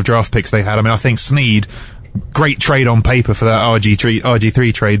that haul of draft picks they had. I mean, I think Snead, great trade on paper for that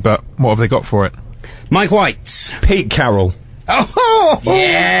RG3 trade, but what have they got for it? Mike White. Pete Carroll. Oh,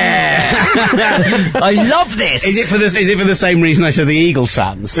 yeah! I love this. Is it for the same reason I said the Eagles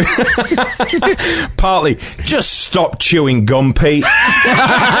fans? Partly, just stop chewing gum, Pete.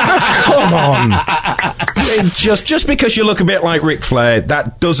 Come on. Just because you look a bit like Ric Flair,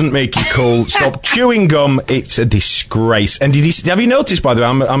 that doesn't make you cool. Stop chewing gum. It's a disgrace. And have you noticed, by the way,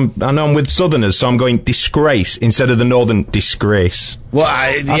 I know I'm with Southerners, so I'm going disgrace instead of the Northern disgrace. Well,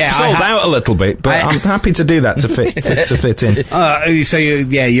 I've sold out a little bit, but I'm happy to do that to fit in. So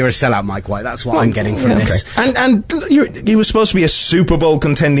you're a sellout, Mike White. That's what I'm getting from this. And you were supposed to be a Super Bowl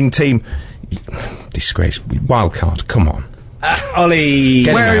contending team. Disgrace. Wild card. Come on. Ollie.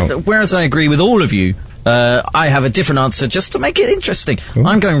 Whereas I agree with all of you, I have a different answer just to make it interesting. Ooh.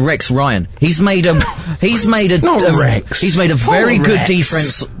 I'm going Rex Ryan. He's made a very good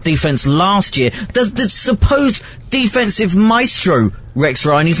defense last year. The supposed defensive maestro Rex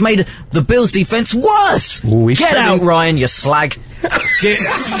Ryan. He's made the Bills' defense worse. Ooh, Get out, Ryan, you slag.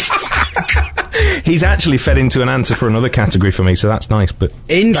 He's actually fed into an answer for another category for me, so that's nice, but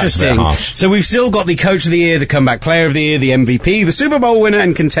interesting. So we've still got the Coach of the Year, the Comeback Player of the Year, the MVP, the Super Bowl winner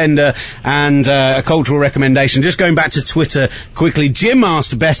and contender, and a cultural recommendation. Just going back to Twitter quickly, Jim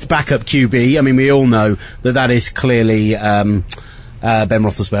asked best backup QB. I mean, we all know that is clearly Ben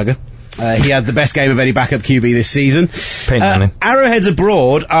Roethlisberger. He had the best game of any backup QB this season. Arrowheads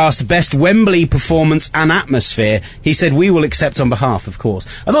Abroad asked best Wembley performance and atmosphere. He said, we will accept on behalf, of course.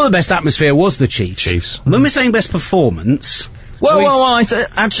 I thought the best atmosphere was the Chiefs. When we're saying best performance...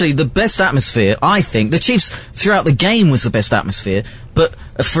 actually, the best atmosphere, I think, the Chiefs throughout the game was the best atmosphere, but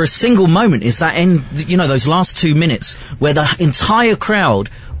for a single moment is that those last 2 minutes where the entire crowd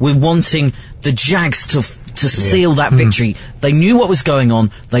were wanting the Jags to seal that victory. They knew what was going on.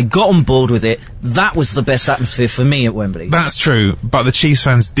 They got on board with it. That was the best atmosphere for me at Wembley. That's true, but the Chiefs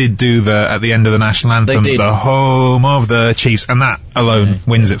fans did do at the end of the national anthem, the home of the Chiefs, and that alone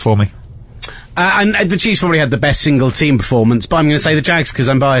wins it for me. And the Chiefs probably had the best single team performance, but I'm going to say the Jags because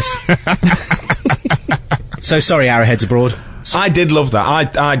I'm biased. So sorry, Arrowheads Abroad. I did love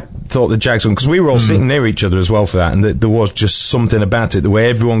that. I thought the Jags won because we were all sitting near each other as well for that, and there was just something about it, the way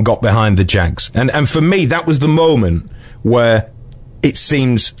everyone got behind the Jags. And for me, that was the moment where it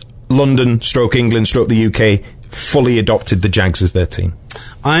seems London, England, the UK fully adopted the Jags as their team.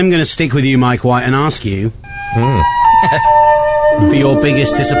 I'm going to stick with you, Mike White, and ask you for your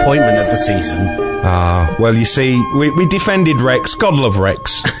biggest disappointment of the season. Well, you see, we defended Rex. God love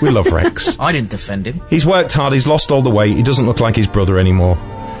Rex. We love Rex. I didn't defend him. He's worked hard, he's lost all the weight, he doesn't look like his brother anymore.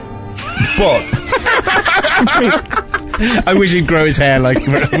 But... I wish he'd grow his hair like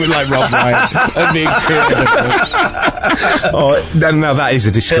Rob Ryan. That'd be incredible. Now that is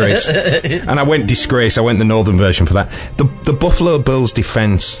a disgrace. And I went the northern version for that. The Buffalo Bills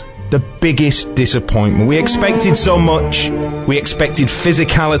defence, the biggest disappointment. We expected so much. We expected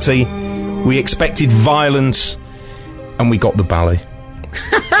physicality. We expected violence. And we got the ballet.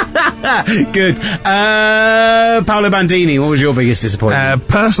 Good. Paolo Bandini, what was your biggest disappointment?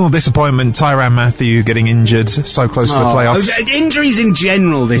 Personal disappointment, Tyrann Mathieu getting injured so close to the playoffs. Injuries in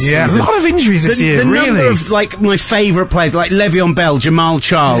general this season. Yeah, a lot of injuries this year, really. The number of, my favourite players, like Le'Veon Bell, Jamal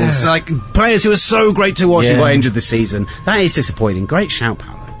Charles, players who are so great to watch and got injured this season. That is disappointing. Great shout,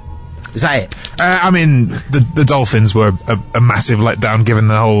 Paolo. Is that it? The Dolphins were a massive letdown given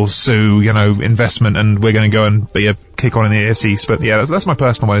the whole Sue, investment, and we're going to go and be a kick on in the AFC East. But yeah, that's my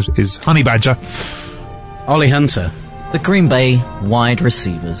personal way, is Honey Badger. Ollie Hunter. The Green Bay wide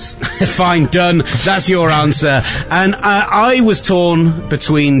receivers. Fine, done. That's your answer. And I was torn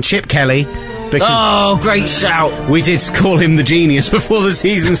between Chip Kelly. Great shout. We did call him the genius before the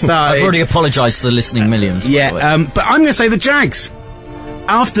season started. I've already apologised to the listening millions. But I'm going to say the Jags.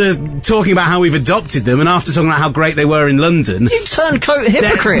 After talking about how we've adopted them and after talking about how great they were in London... You turncoat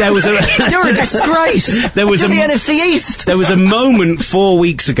hypocrite! There was You're a disgrace! There was the NFC East! There was a moment 4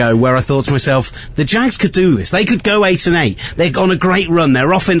 weeks ago where I thought to myself, the Jags could do this. They could go 8-8. They're on a great run.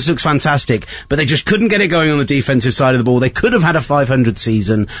 Their offense looks fantastic, but they just couldn't get it going on the defensive side of the ball. They could have had a 500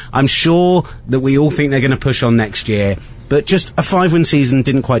 season. I'm sure that we all think they're going to push on next year, but just a 5-win season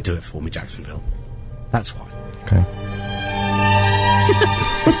didn't quite do it for me, Jacksonville. That's why. Okay.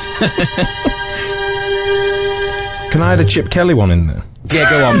 Can I add a Chip Kelly one in there? Yeah,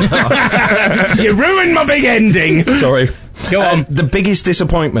 go on. You ruined my big ending. Sorry. Go on. The biggest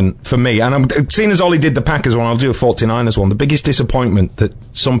disappointment for me, and I'm seeing as Ollie did the Packers one, I'll do a 49ers one. The biggest disappointment that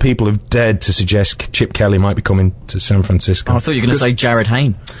some people have dared to suggest Chip Kelly might be coming to San Francisco. I thought you were going to say Jared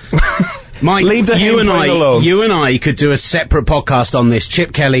Hayne. Mike, leave the you alone. You and I could do a separate podcast on this.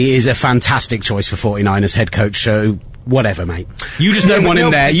 Chip Kelly is a fantastic choice for 49ers head coach, so Whatever, mate. You just don't want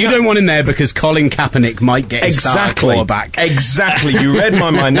him there. You don't want him there because Colin Kaepernick might get his start quarterback. Exactly. You read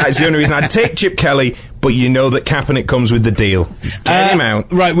my mind. That's the only reason I'd take Chip Kelly, but you know that Kaepernick comes with the deal. Get him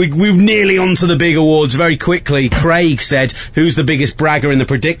out. Right, we're nearly on to the big awards very quickly. Craig said, who's the biggest bragger in the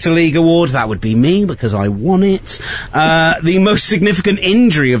Predictor League award? That would be me, because I won it. The most significant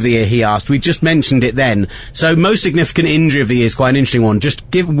injury of the year, he asked. We just mentioned it then. So, most significant injury of the year is quite an interesting one. Just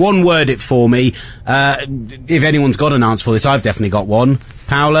one word it for me. If anyone's got an answer for this, I've definitely got one.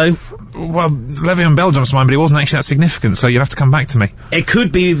 Paolo? Well, Le'Veon Bell jumps to mind, but it wasn't actually that significant, so you'd have to come back to me. It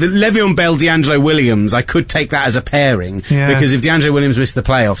could be the Le'Veon Bell, D'Angelo Williams. I could take that as a pairing, because if D'Angelo Williams missed the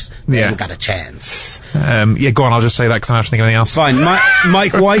playoffs, they haven't got a chance. Yeah, go on, I'll just say that because I don't have to think of anything else. Fine.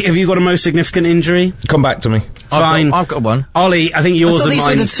 Mike White, have you got a most significant injury? Come back to me. Fine. I've got one. Ollie, I think yours and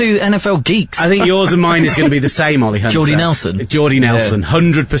mine... these were the two NFL geeks. I think yours and mine is going to be the same, Ollie Hunter. Geordie Nelson.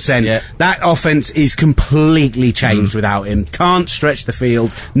 100%. Yeah. That offense is completely changed without him. Can't stretch the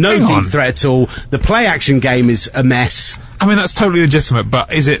field. No deep threat at all. The play-action game is a mess. I mean, that's totally legitimate,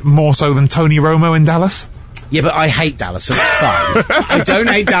 but is it more so than Tony Romo in Dallas? Yeah, but I hate Dallas, so it's fine. I don't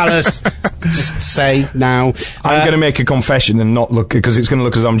hate Dallas. Just say now. I'm going to make a confession and not look, because it's going to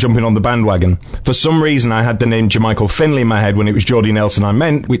look as I'm jumping on the bandwagon. For some reason, I had the name Jermichael Finley in my head when it was Geordie Nelson I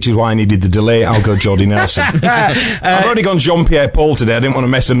meant, which is why I needed the delay. I'll go Geordie Nelson. I've already gone Jean-Pierre Paul today. I didn't want to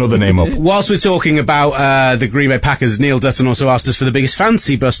mess another name up. Whilst we're talking about the Green Bay Packers, Neil Dustin also asked us for the biggest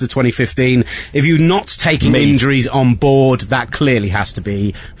fantasy bust of 2015. If you're not taking injuries on board, that clearly has to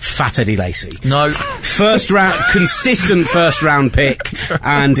be Fat Eddie Lacy. No. Consistent first round pick,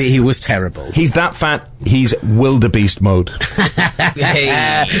 and he was terrible. He's that fat, he's wildebeest mode.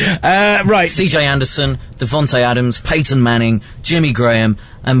 Right. CJ Anderson, Devontae Adams, Peyton Manning, Jimmy Graham,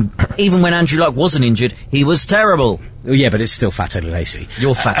 and even when Andrew Luck wasn't injured, he was terrible. Yeah, but it's still Fat Eddie Lacy.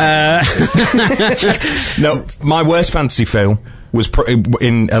 You're fat. No, my worst fantasy fail was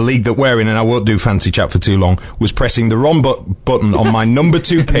in a league that we're in, and I won't do fancy chat for too long, was pressing the wrong button on my number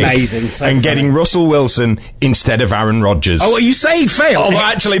 2 pick and getting Russell Wilson instead of Aaron Rodgers. Oh, you say he failed? Oh,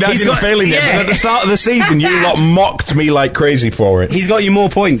 actually, that didn't fail him yet, but at the start of the season, you lot mocked me like crazy for it. He's got you more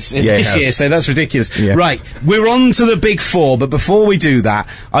points this year, so that's ridiculous. Yeah. Right, we're on to the big four, but before we do that,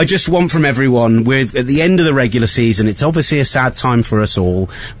 I just want from everyone, we're at the end of the regular season, it's obviously a sad time for us all.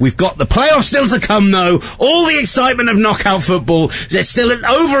 We've got the playoffs still to come, though, all the excitement of knockout football. There's still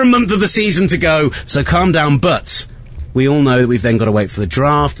over a month of the season to go, so calm down, but we all know that we've then got to wait for the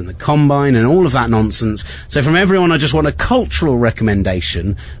draft and the combine and all of that nonsense. So from everyone, I just want a cultural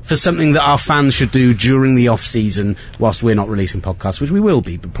recommendation for something that our fans should do during the off-season whilst we're not releasing podcasts, which we will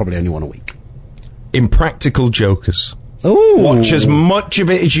be, but probably only one a week. Impractical Jokers. Ooh. Watch as much of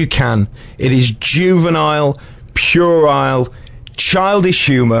it as you can. It is juvenile, puerile, childish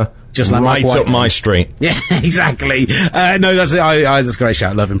humour. Just like right up my street. Yeah, exactly. No, that's a great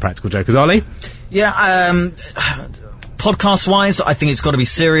shout. Love Impractical Jokers. Ollie? Yeah, podcast-wise, I think it's got to be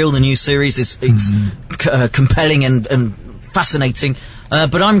Serial, the new series. It's compelling and fascinating.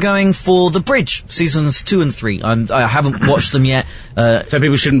 But I'm going for The Bridge, seasons 2 and 3. I haven't watched them yet. So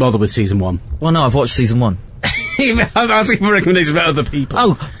people shouldn't bother with season 1? Well, no, I've watched season 1. I'm asking for recommendations about other people.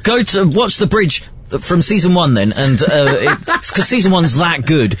 Oh, go to watch The Bridge from season 1 then, and because season 1's that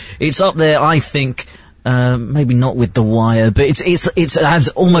good. It's up there, I think. Maybe not with The Wire, but it's as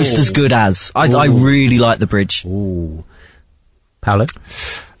almost as good as. I really like The Bridge. Ooh. Paolo?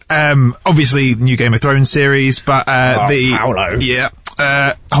 Obviously, new Game of Thrones series, but Paolo. Yeah.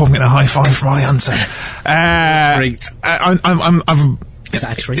 I'm getting a high five from Ollie Hunter. I've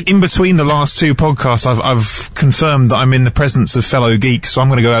in between the last 2 podcasts, I've confirmed that I'm in the presence of fellow geeks, so I'm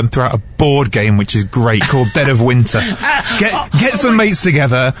going to go out and throw out a board game which is great called Dead of Winter. Get some mates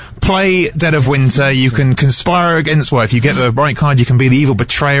together, play Dead of Winter. You can conspire against, well, if you get the right card, you can be the evil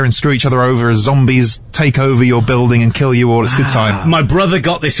betrayer and screw each other over as zombies take over your building and kill you all. It's a good time. My brother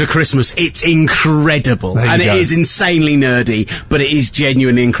got this for Christmas. It's incredible. And it is insanely nerdy, but it is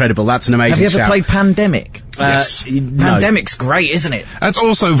genuinely incredible. That's an amazing shout. Have you ever played Pandemic? Yes. Pandemic's great, isn't it? That's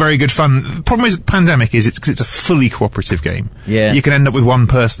also very good fun. The problem is Pandemic is it's a fully cooperative game. Yeah. You can end up with one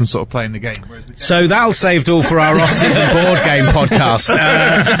person sort of playing the game. So that'll saved all for our off-season board game podcast.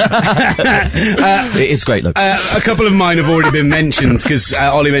 It is great, look. A couple of mine have already been mentioned, because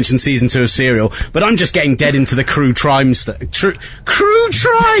Ollie mentioned season 2 of Serial, but I'm just getting dead into the Crew Trime stuff. Crew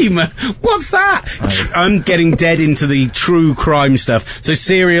Trime? What's that? I'm getting dead into the true crime stuff. So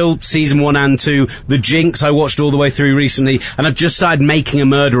Serial, season 1 and 2, The Jinx, I I watched all the way through recently, and I've just started Making a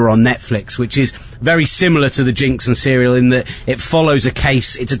Murderer on Netflix, which is very similar to the Jinx and serial in that it follows a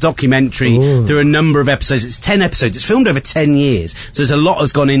case. It's a documentary through a number of episodes. It's 10 episodes. It's filmed over 10 years, so there's a lot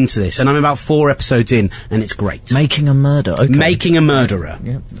has gone into this, and I'm about 4 episodes in, and it's great. Making a Murder. Okay. Making a Murderer.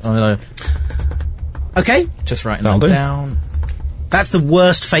 Yeah. Okay. Just writing that down. That's the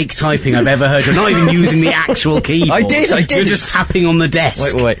worst fake typing I've ever heard. You're not even using the actual keyboard. I did. You're just tapping on the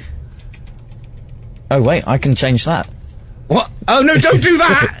desk. Wait. Oh, wait, I can change that. What? Oh, no, don't do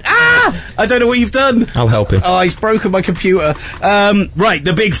that! I don't know what you've done. I'll help him. Oh, he's broken my computer. Right,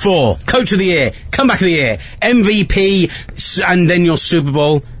 the big 4. Coach of the Year, Comeback of the Year, MVP, and then your Super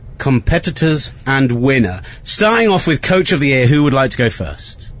Bowl competitors and winner. Starting off with Coach of the Year, who would like to go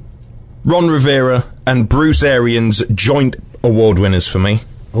first? Ron Rivera and Bruce Arians, joint award winners for me.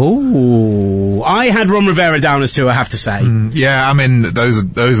 Ooh, I had Ron Rivera down as 2, I have to say. Yeah, I mean, those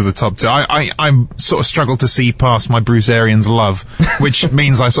are the top 2. I sort of struggle to see past my Bruce Arians love, which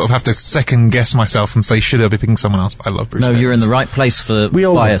means I sort of have to second guess myself and say, should I be picking someone else? But I love Bruce Arians. No, you're in the right place for We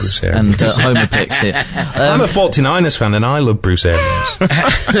all love bias Bruce Arians. and homer picks here. I'm a 49ers fan and I love Bruce Arians.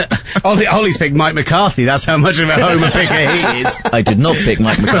 Ollie's picked Mike McCarthy, that's how much of a homer picker he is. I did not pick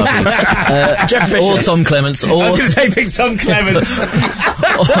Mike McCarthy. Jeff Fisher. Or Tom Clements. I was going to say pick Tom Clements.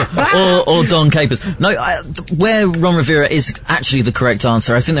 or Don Capers. No, where Ron Rivera is actually the correct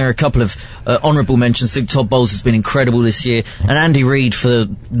answer. I think there are a couple of honourable mentions. I think Todd Bowles has been incredible this year, and Andy Reid for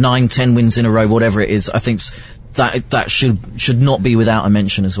 9-10 wins in a row, whatever it is. I think that should not be without a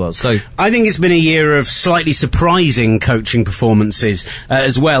mention as well. So I think it's been a year of slightly surprising coaching performances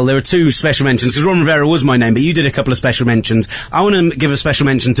as well. There are 2 special mentions, because Ron Rivera was my name, but you did a couple of special mentions. I want to give a special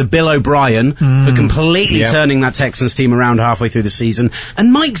mention to Bill O'Brien for completely turning that Texans team around halfway through the season,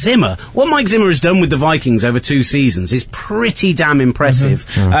 and Mike Zimmer. What Mike Zimmer has done with the Vikings over 2 seasons is pretty damn impressive.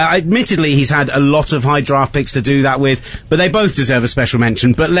 Admittedly, he's had a lot of high draft picks to do that with, but they both deserve a special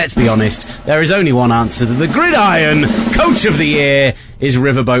mention. But let's be honest, there is only one answer. The Gridiron Coach of the Year is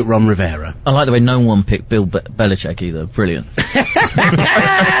Riverboat Ron Rivera. I like the way no one picked Bill Belichick either. Brilliant.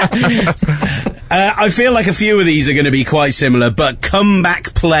 I feel like a few of these are going to be quite similar, but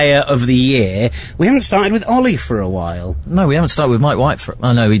Comeback Player of the Year, we haven't started with Ollie for a while. No, we haven't started with Mike White.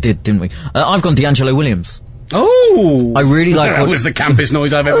 Oh, no, we did, didn't we? I've gone D'Angelo Williams. Oh, I really like that was the campest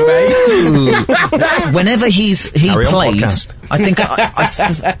noise I've ever made. Whenever he played,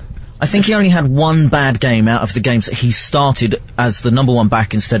 I think he only had one bad game out of the games that he started as the number 1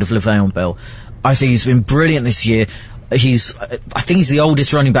 back instead of Le'Veon Bell. I think he's been brilliant this year. I think he's the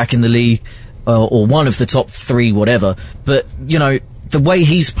oldest running back in the league, or one of the top 3, whatever. But you know, the way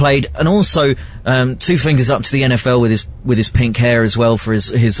he's played, and also 2 fingers up to the NFL with his pink hair as well for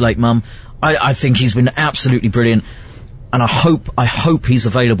his late mum. I think he's been absolutely brilliant. And I hope he's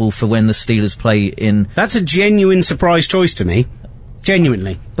available for when the Steelers play in. That's a genuine surprise choice to me.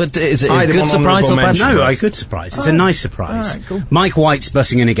 Genuinely. But is it a good surprise or bad surprise? No, a good surprise. It's a nice surprise. Right, cool. Mike White's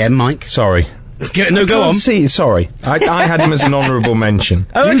busting in again, Mike. Sorry. Go on. Sorry. I had him as an honourable mention.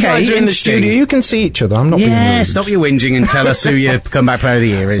 Oh, okay. You guys are in the studio, you can see each other. I'm not being rude. Stop your whinging and tell us who your Comeback Player of the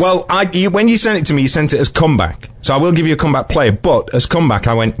Year is. Well, when you sent it to me, you sent it as comeback. So I will give you a comeback player, but as comeback,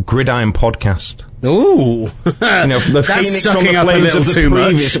 I went Gridiron Podcast. Ooh. The That's Phoenix sucking from the up a flames little of the too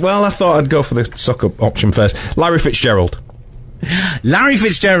previous. much. Well, I thought I'd go for the suck-up option first. Larry Fitzgerald. Larry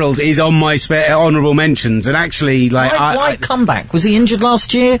Fitzgerald is on my honourable mentions, and actually, why comeback? Was he injured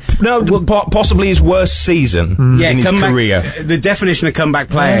last year? No, possibly his worst season in his career. The definition of comeback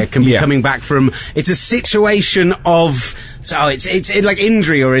player can be coming back from. It's a situation of. So it's like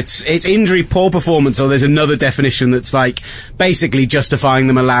injury, or it's injury, poor performance, or there's another definition that's like basically justifying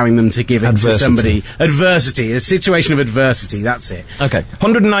them, allowing them to give it to somebody. Adversity, a situation of adversity. That's it. Okay.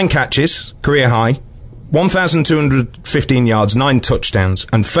 109 catches, career high. 1,215 yards, 9 touchdowns,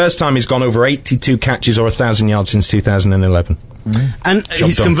 and first time he's gone over 82 catches or 1,000 yards since 2011. And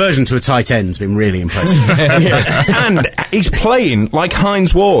his conversion to a tight end's been really impressive. And he's playing like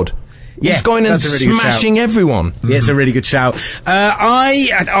Hines Ward. Yeah, he's going and smashing everyone. Yeah, it's a really good shout. I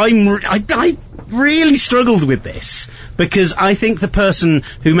really struggled with this because I think the person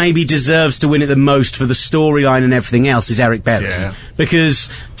who maybe deserves to win it the most for the storyline and everything else is Eric Berry. Yeah. Because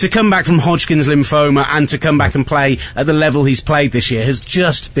to come back from Hodgkin's lymphoma and to come back and play at the level he's played this year has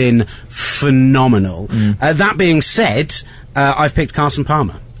just been phenomenal. That being said, I've picked Carson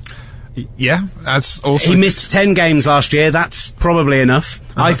Palmer. Yeah, that's also... He missed 10 games last year. That's probably enough.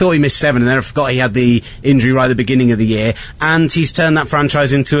 I thought he missed 7, and then I forgot he had the injury right at the beginning of the year. And he's turned that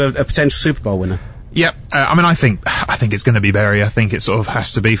franchise into a potential Super Bowl winner. Yep. I think it's going to be Berry. I think it sort of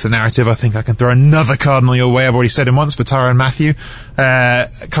has to be for the narrative. I think I can throw another Cardinal your way. I've already said him once, but Tyrann Mathieu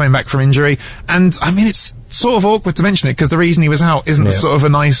coming back from injury. And, I mean, it's sort of awkward to mention it because the reason he was out isn't sort of a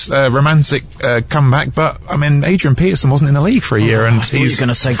nice romantic comeback. But I mean, Adrian Peterson wasn't in the league for a year, and he's going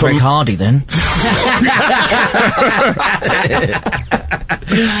to say Greg Hardy then.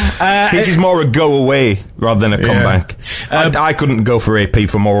 This is more a go away rather than a comeback. I couldn't go for AP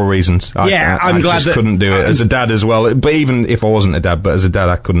for moral reasons. I'm glad just that couldn't do it as a dad as well. But even if I wasn't a dad, but as a dad,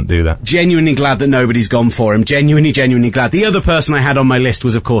 I couldn't do that. Genuinely glad that nobody's gone for him. Genuinely glad. The other person I had on my list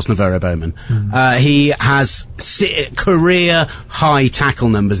was, of course, Navarro Bowman. He has career high tackle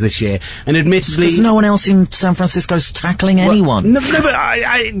numbers this year, and admittedly, because no one else in San Francisco's tackling anyone. No, but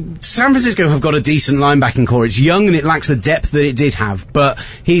San Francisco have got a decent linebacking core. It's young and it lacks the depth that it did have, but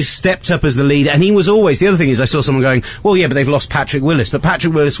he's stepped up as the leader, and he was always, the other thing is, I saw someone going, well, yeah, but they've lost Patrick Willis, but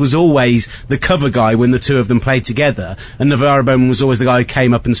Patrick Willis was always the cover guy when the two of them played together, and Navarro Bowman was always the guy who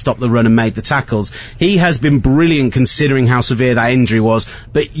came up and stopped the run and made the tackles. He has been brilliant considering how severe that injury was,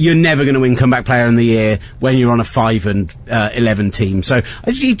 but you're never going to win comeback player in the year when you're on a 5-11 team, so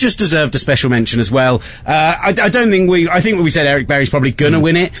he just deserved a special mention as well. I think what we said, Eric Berry's probably gonna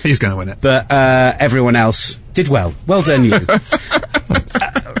win it. He's gonna win it. But everyone else did well. Well done, you.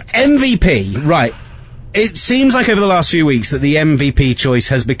 MVP, right. It seems like over the last few weeks that the MVP choice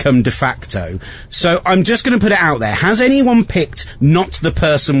has become de facto. So I'm just going to put it out there. Has anyone picked not the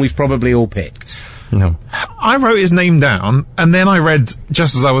person we've probably all picked? No. I wrote his name down, and then I read,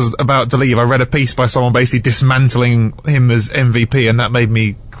 just as I was about to leave, I read a piece by someone basically dismantling him as MVP, and that made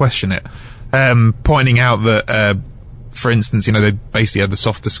me question it. Pointing out that, for instance, they basically had the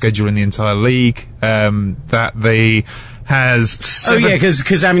softest schedule in the entire league, that they has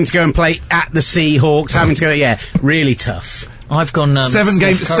because having to go and play at the Seahawks, having to go, really tough. I've gone 7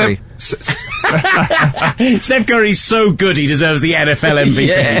 games. Steph Curry's so good he deserves the NFL MVP.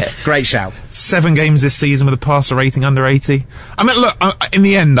 Yeah. Great shout. 7 games this season with a passer rating under 80. I mean, look, in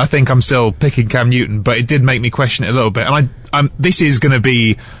the end, I think I'm still picking Cam Newton, but it did make me question it a little bit. And this is going to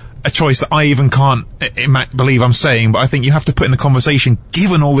be a choice that I even can't believe I'm saying, but I think you have to put in the conversation,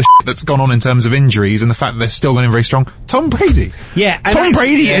 given all the shit that's gone on in terms of injuries and the fact that they're still going very strong, Tom Brady. Yeah. Tom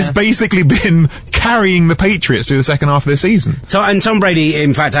Brady has basically been carrying the Patriots through the second half of the season. Tom Brady,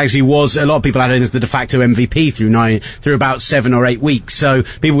 in fact, actually was, a lot of people had him as the de facto MVP through about 7 or 8 weeks. So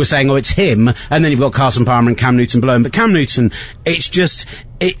people were saying, it's him, and then you've got Carson Palmer and Cam Newton below him. But Cam Newton, it's just,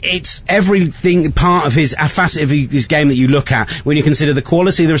 it's everything, part of a facet of his game that you look at when you consider the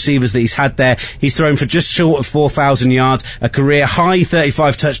quality of the receivers that he's had there. He's thrown for just short of 4,000 yards, a career high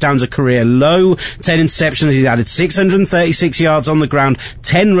 35 touchdowns, a career low 10 interceptions. He's added 636 yards on the ground,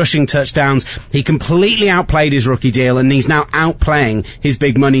 10 rushing touchdowns. He completely outplayed his rookie deal, and he's now outplaying his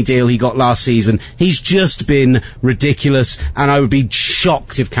big money deal he got last season. He's just been ridiculous, and I would be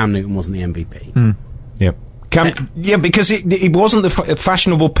shocked if Cam Newton wasn't the MVP. Yep. Because it wasn't the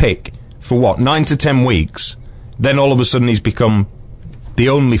fashionable pick for 9 to 10 weeks. Then all of a sudden he's become the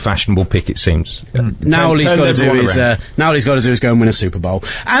only fashionable pick, it seems. Now all he's got to do is go and win a Super Bowl.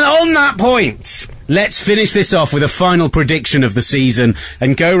 And on that point, let's finish this off with a final prediction of the season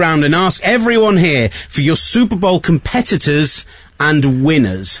and go round and ask everyone here for your Super Bowl competitors and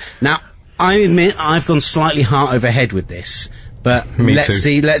winners. Now, I admit I've gone slightly heart over head with this. But let's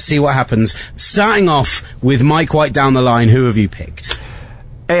see what happens. Starting off with Mike White down the line, who have you picked?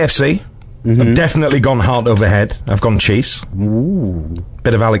 AFC. I've definitely gone heart over head. I've gone Chiefs. Ooh.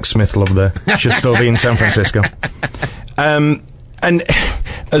 Bit of Alex Smith love there. Should still be in San Francisco. And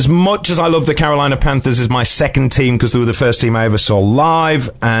as much as I love the Carolina Panthers as my second team, because they were the first team I ever saw live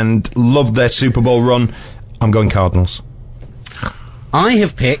and loved their Super Bowl run, I'm going Cardinals. I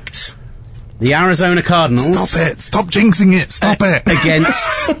have picked the Arizona Cardinals. Stop it! Stop jinxing it! Stop it!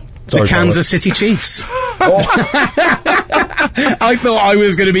 Against the Kansas City Chiefs. I thought I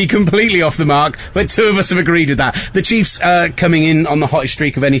was going to be completely off the mark, but two of us have agreed with that. The Chiefs coming in on the hottest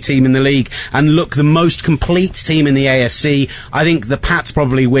streak of any team in the league and look the most complete team in the AFC. I think the Pats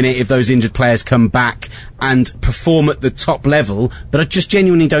probably win it if those injured players come back and perform at the top level, but I just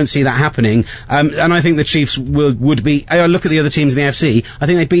genuinely don't see that happening. And I think the Chiefs would be. I look at the other teams in the AFC. I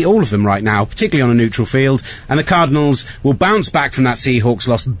think they'd beat all of them right now, particularly on a neutral field. And the Cardinals will bounce back from that Seahawks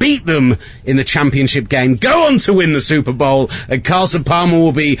loss, beat them in the championship game, go on to win the Super Bowl, and Carson Palmer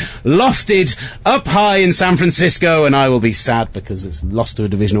will be lofted up high in San Francisco, and I will be sad because it's lost to a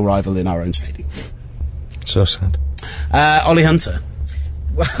divisional rival in our own stadium. So sad. Ollie Hunter.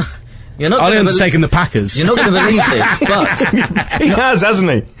 Ollie Hunter's taken the Packers. You're not going to believe this, but he has, hasn't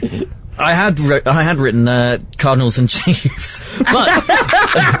he? I had written Cardinals and Chiefs, but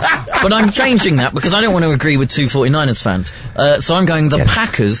I'm changing that because I don't want to agree with two 49ers fans. So I'm going the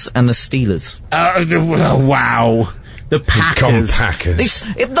Packers and the Steelers. Wow. The Packers.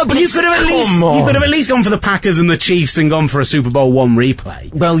 But you could have at least gone for the Packers and the Chiefs and gone for a Super Bowl 1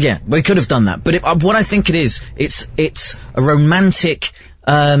 replay. Well, yeah, we could have done that. But what I think it is, it's a romantic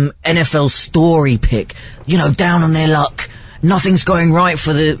NFL story pick. You know, down on their luck. Nothing's going right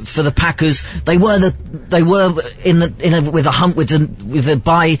for the Packers. They were with a hump with the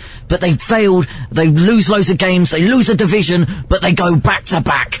bye, but they failed. They lose loads of games. They lose a division, but they go back to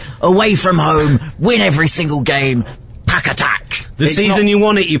back, away from home, win every single game. Pack attack. The season you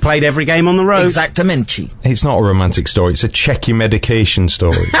won it, you played every game on the road. Exactamente. It's not a romantic story. It's a check your medication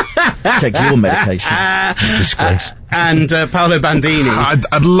story. Check your medication. Disgrace. And Paolo Bandini.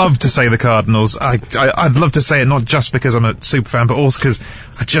 I'd love to say the Cardinals. I'd love to say it not just because I'm a super fan, but also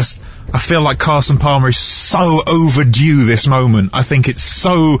because I feel like Carson Palmer is so overdue this moment. I think it's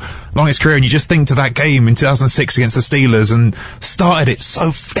so long his career, and you just think to that game in 2006 against the Steelers and started it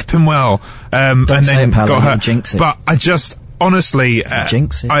so flipping well, and then got hurt. Jinx it. But I just honestly,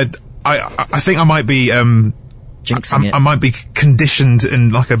 jinx it. I think I might be jinxing it. I might be conditioned in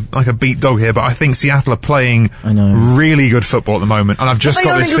like a beat dog here, but I think Seattle are playing really good football at the moment, and I've just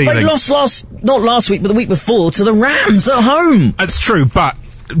got this feeling. They lost not last week, but the week before to the Rams at home. That's true, but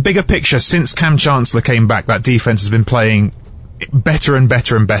bigger picture, since Cam Chancellor came back, that defense has been playing better and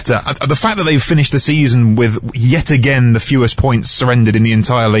better and better. The fact that they've finished the season with yet again the fewest points surrendered in the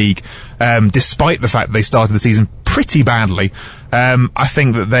entire league, despite the fact that they started the season pretty badly, I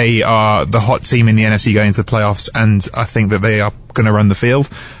think that they are the hot team in the NFC going into the playoffs, and I think that they are going to run the field.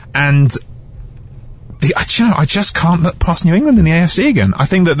 And I just can't look past New England in the AFC again. I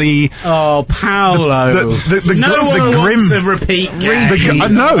think that Paolo. The grim wants to repeat.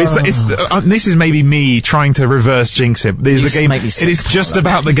 This is maybe me trying to reverse jinx it. It is just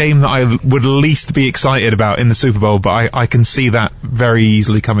about the game that I would least be excited about in the Super Bowl, but I can see that very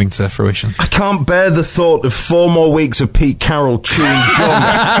easily coming to fruition. I can't bear the thought of 4 more weeks of Pete Carroll chewing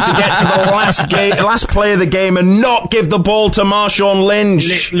gum to get to the last play of the game and not give the ball to Marshawn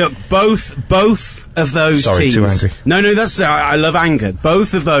Lynch. Look, both of those teams. Too angry. No, that's I love anger.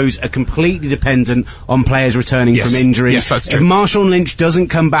 Both of those are completely dependent on players returning from injury. Yes, that's true. If Marshawn Lynch doesn't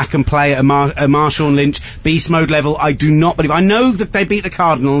come back and play at a Marshawn Lynch beast mode level, I do not believe. I know that they beat the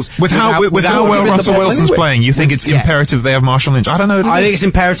Cardinals with how well Russell Wilson's playing. You think it's imperative they have Marshawn Lynch? I don't know. I think it's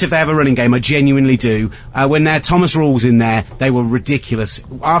imperative they have a running game. I genuinely do. When they had Thomas Rawls in there, they were ridiculous.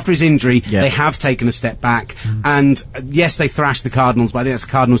 After his injury, they have taken a step back, and yes, they thrashed the Cardinals, but I think that's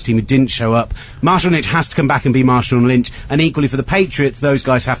the Cardinals team who didn't show up. Marshawn Lynch has to come back and be Marshawn Lynch, and equally for the Patriots, those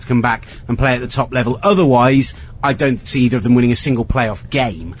guys have to come back and play at the top level. Otherwise, I don't see either of them winning a single playoff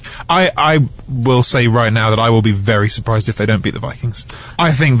game. I will say right now that I will be very surprised if they don't beat the Vikings.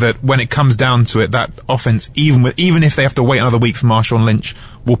 I think that when it comes down to it, that offense, even if they have to wait another week for Marshawn Lynch,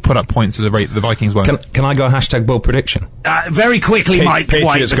 will put up points at the rate that the Vikings won't. Can I go bold prediction? Very quickly, Mike White.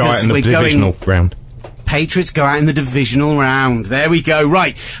 Patriots go out in the divisional round. Patriots go out in the divisional round. There we go.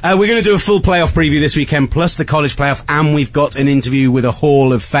 Right. We're going to do a full playoff preview this weekend, plus the college playoff, and we've got an interview with a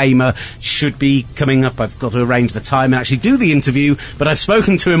Hall of Famer. Should be coming up. I've got to arrange the time and actually do the interview, but I've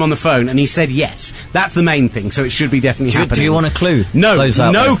spoken to him on the phone, and he said yes. That's the main thing, so it should be definitely happening. Do you want a clue? No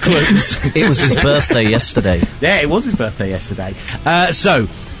clues. It was his birthday yesterday. Yeah, it was his birthday yesterday. Otherwise,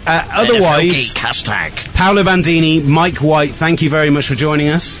 hashtag. Paolo Bandini, Mike White, thank you very much for joining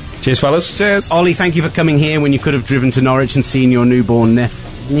us. Cheers, fellas. Cheers. Ollie, thank you for coming here when you could have driven to Norwich and seen your newborn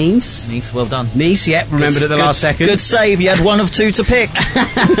niece. Niece, well done. Niece, yep, remembered at the last second. Good save, you had one of two to pick.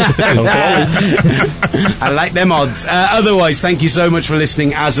 I like them odds. Otherwise, thank you so much for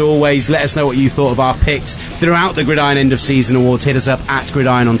listening. As always, let us know what you thought of our picks throughout the Gridiron End of Season Awards. Hit us up at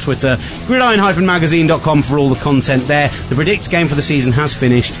Gridiron on Twitter, gridiron-magazine.com for all the content there. The Predict game for the season has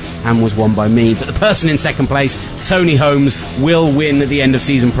finished and was won by me, but the person in second place, Tony Holmes, will win the end of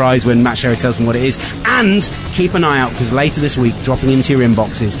season prize when Matt Sherry tells me what it is. And keep an eye out, because later this week, dropping into your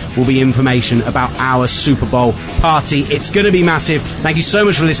inboxes will be information about our Super Bowl party. It's going to be massive. Thank you so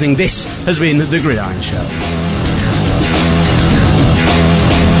much for listening. This has been The Gridiron Show.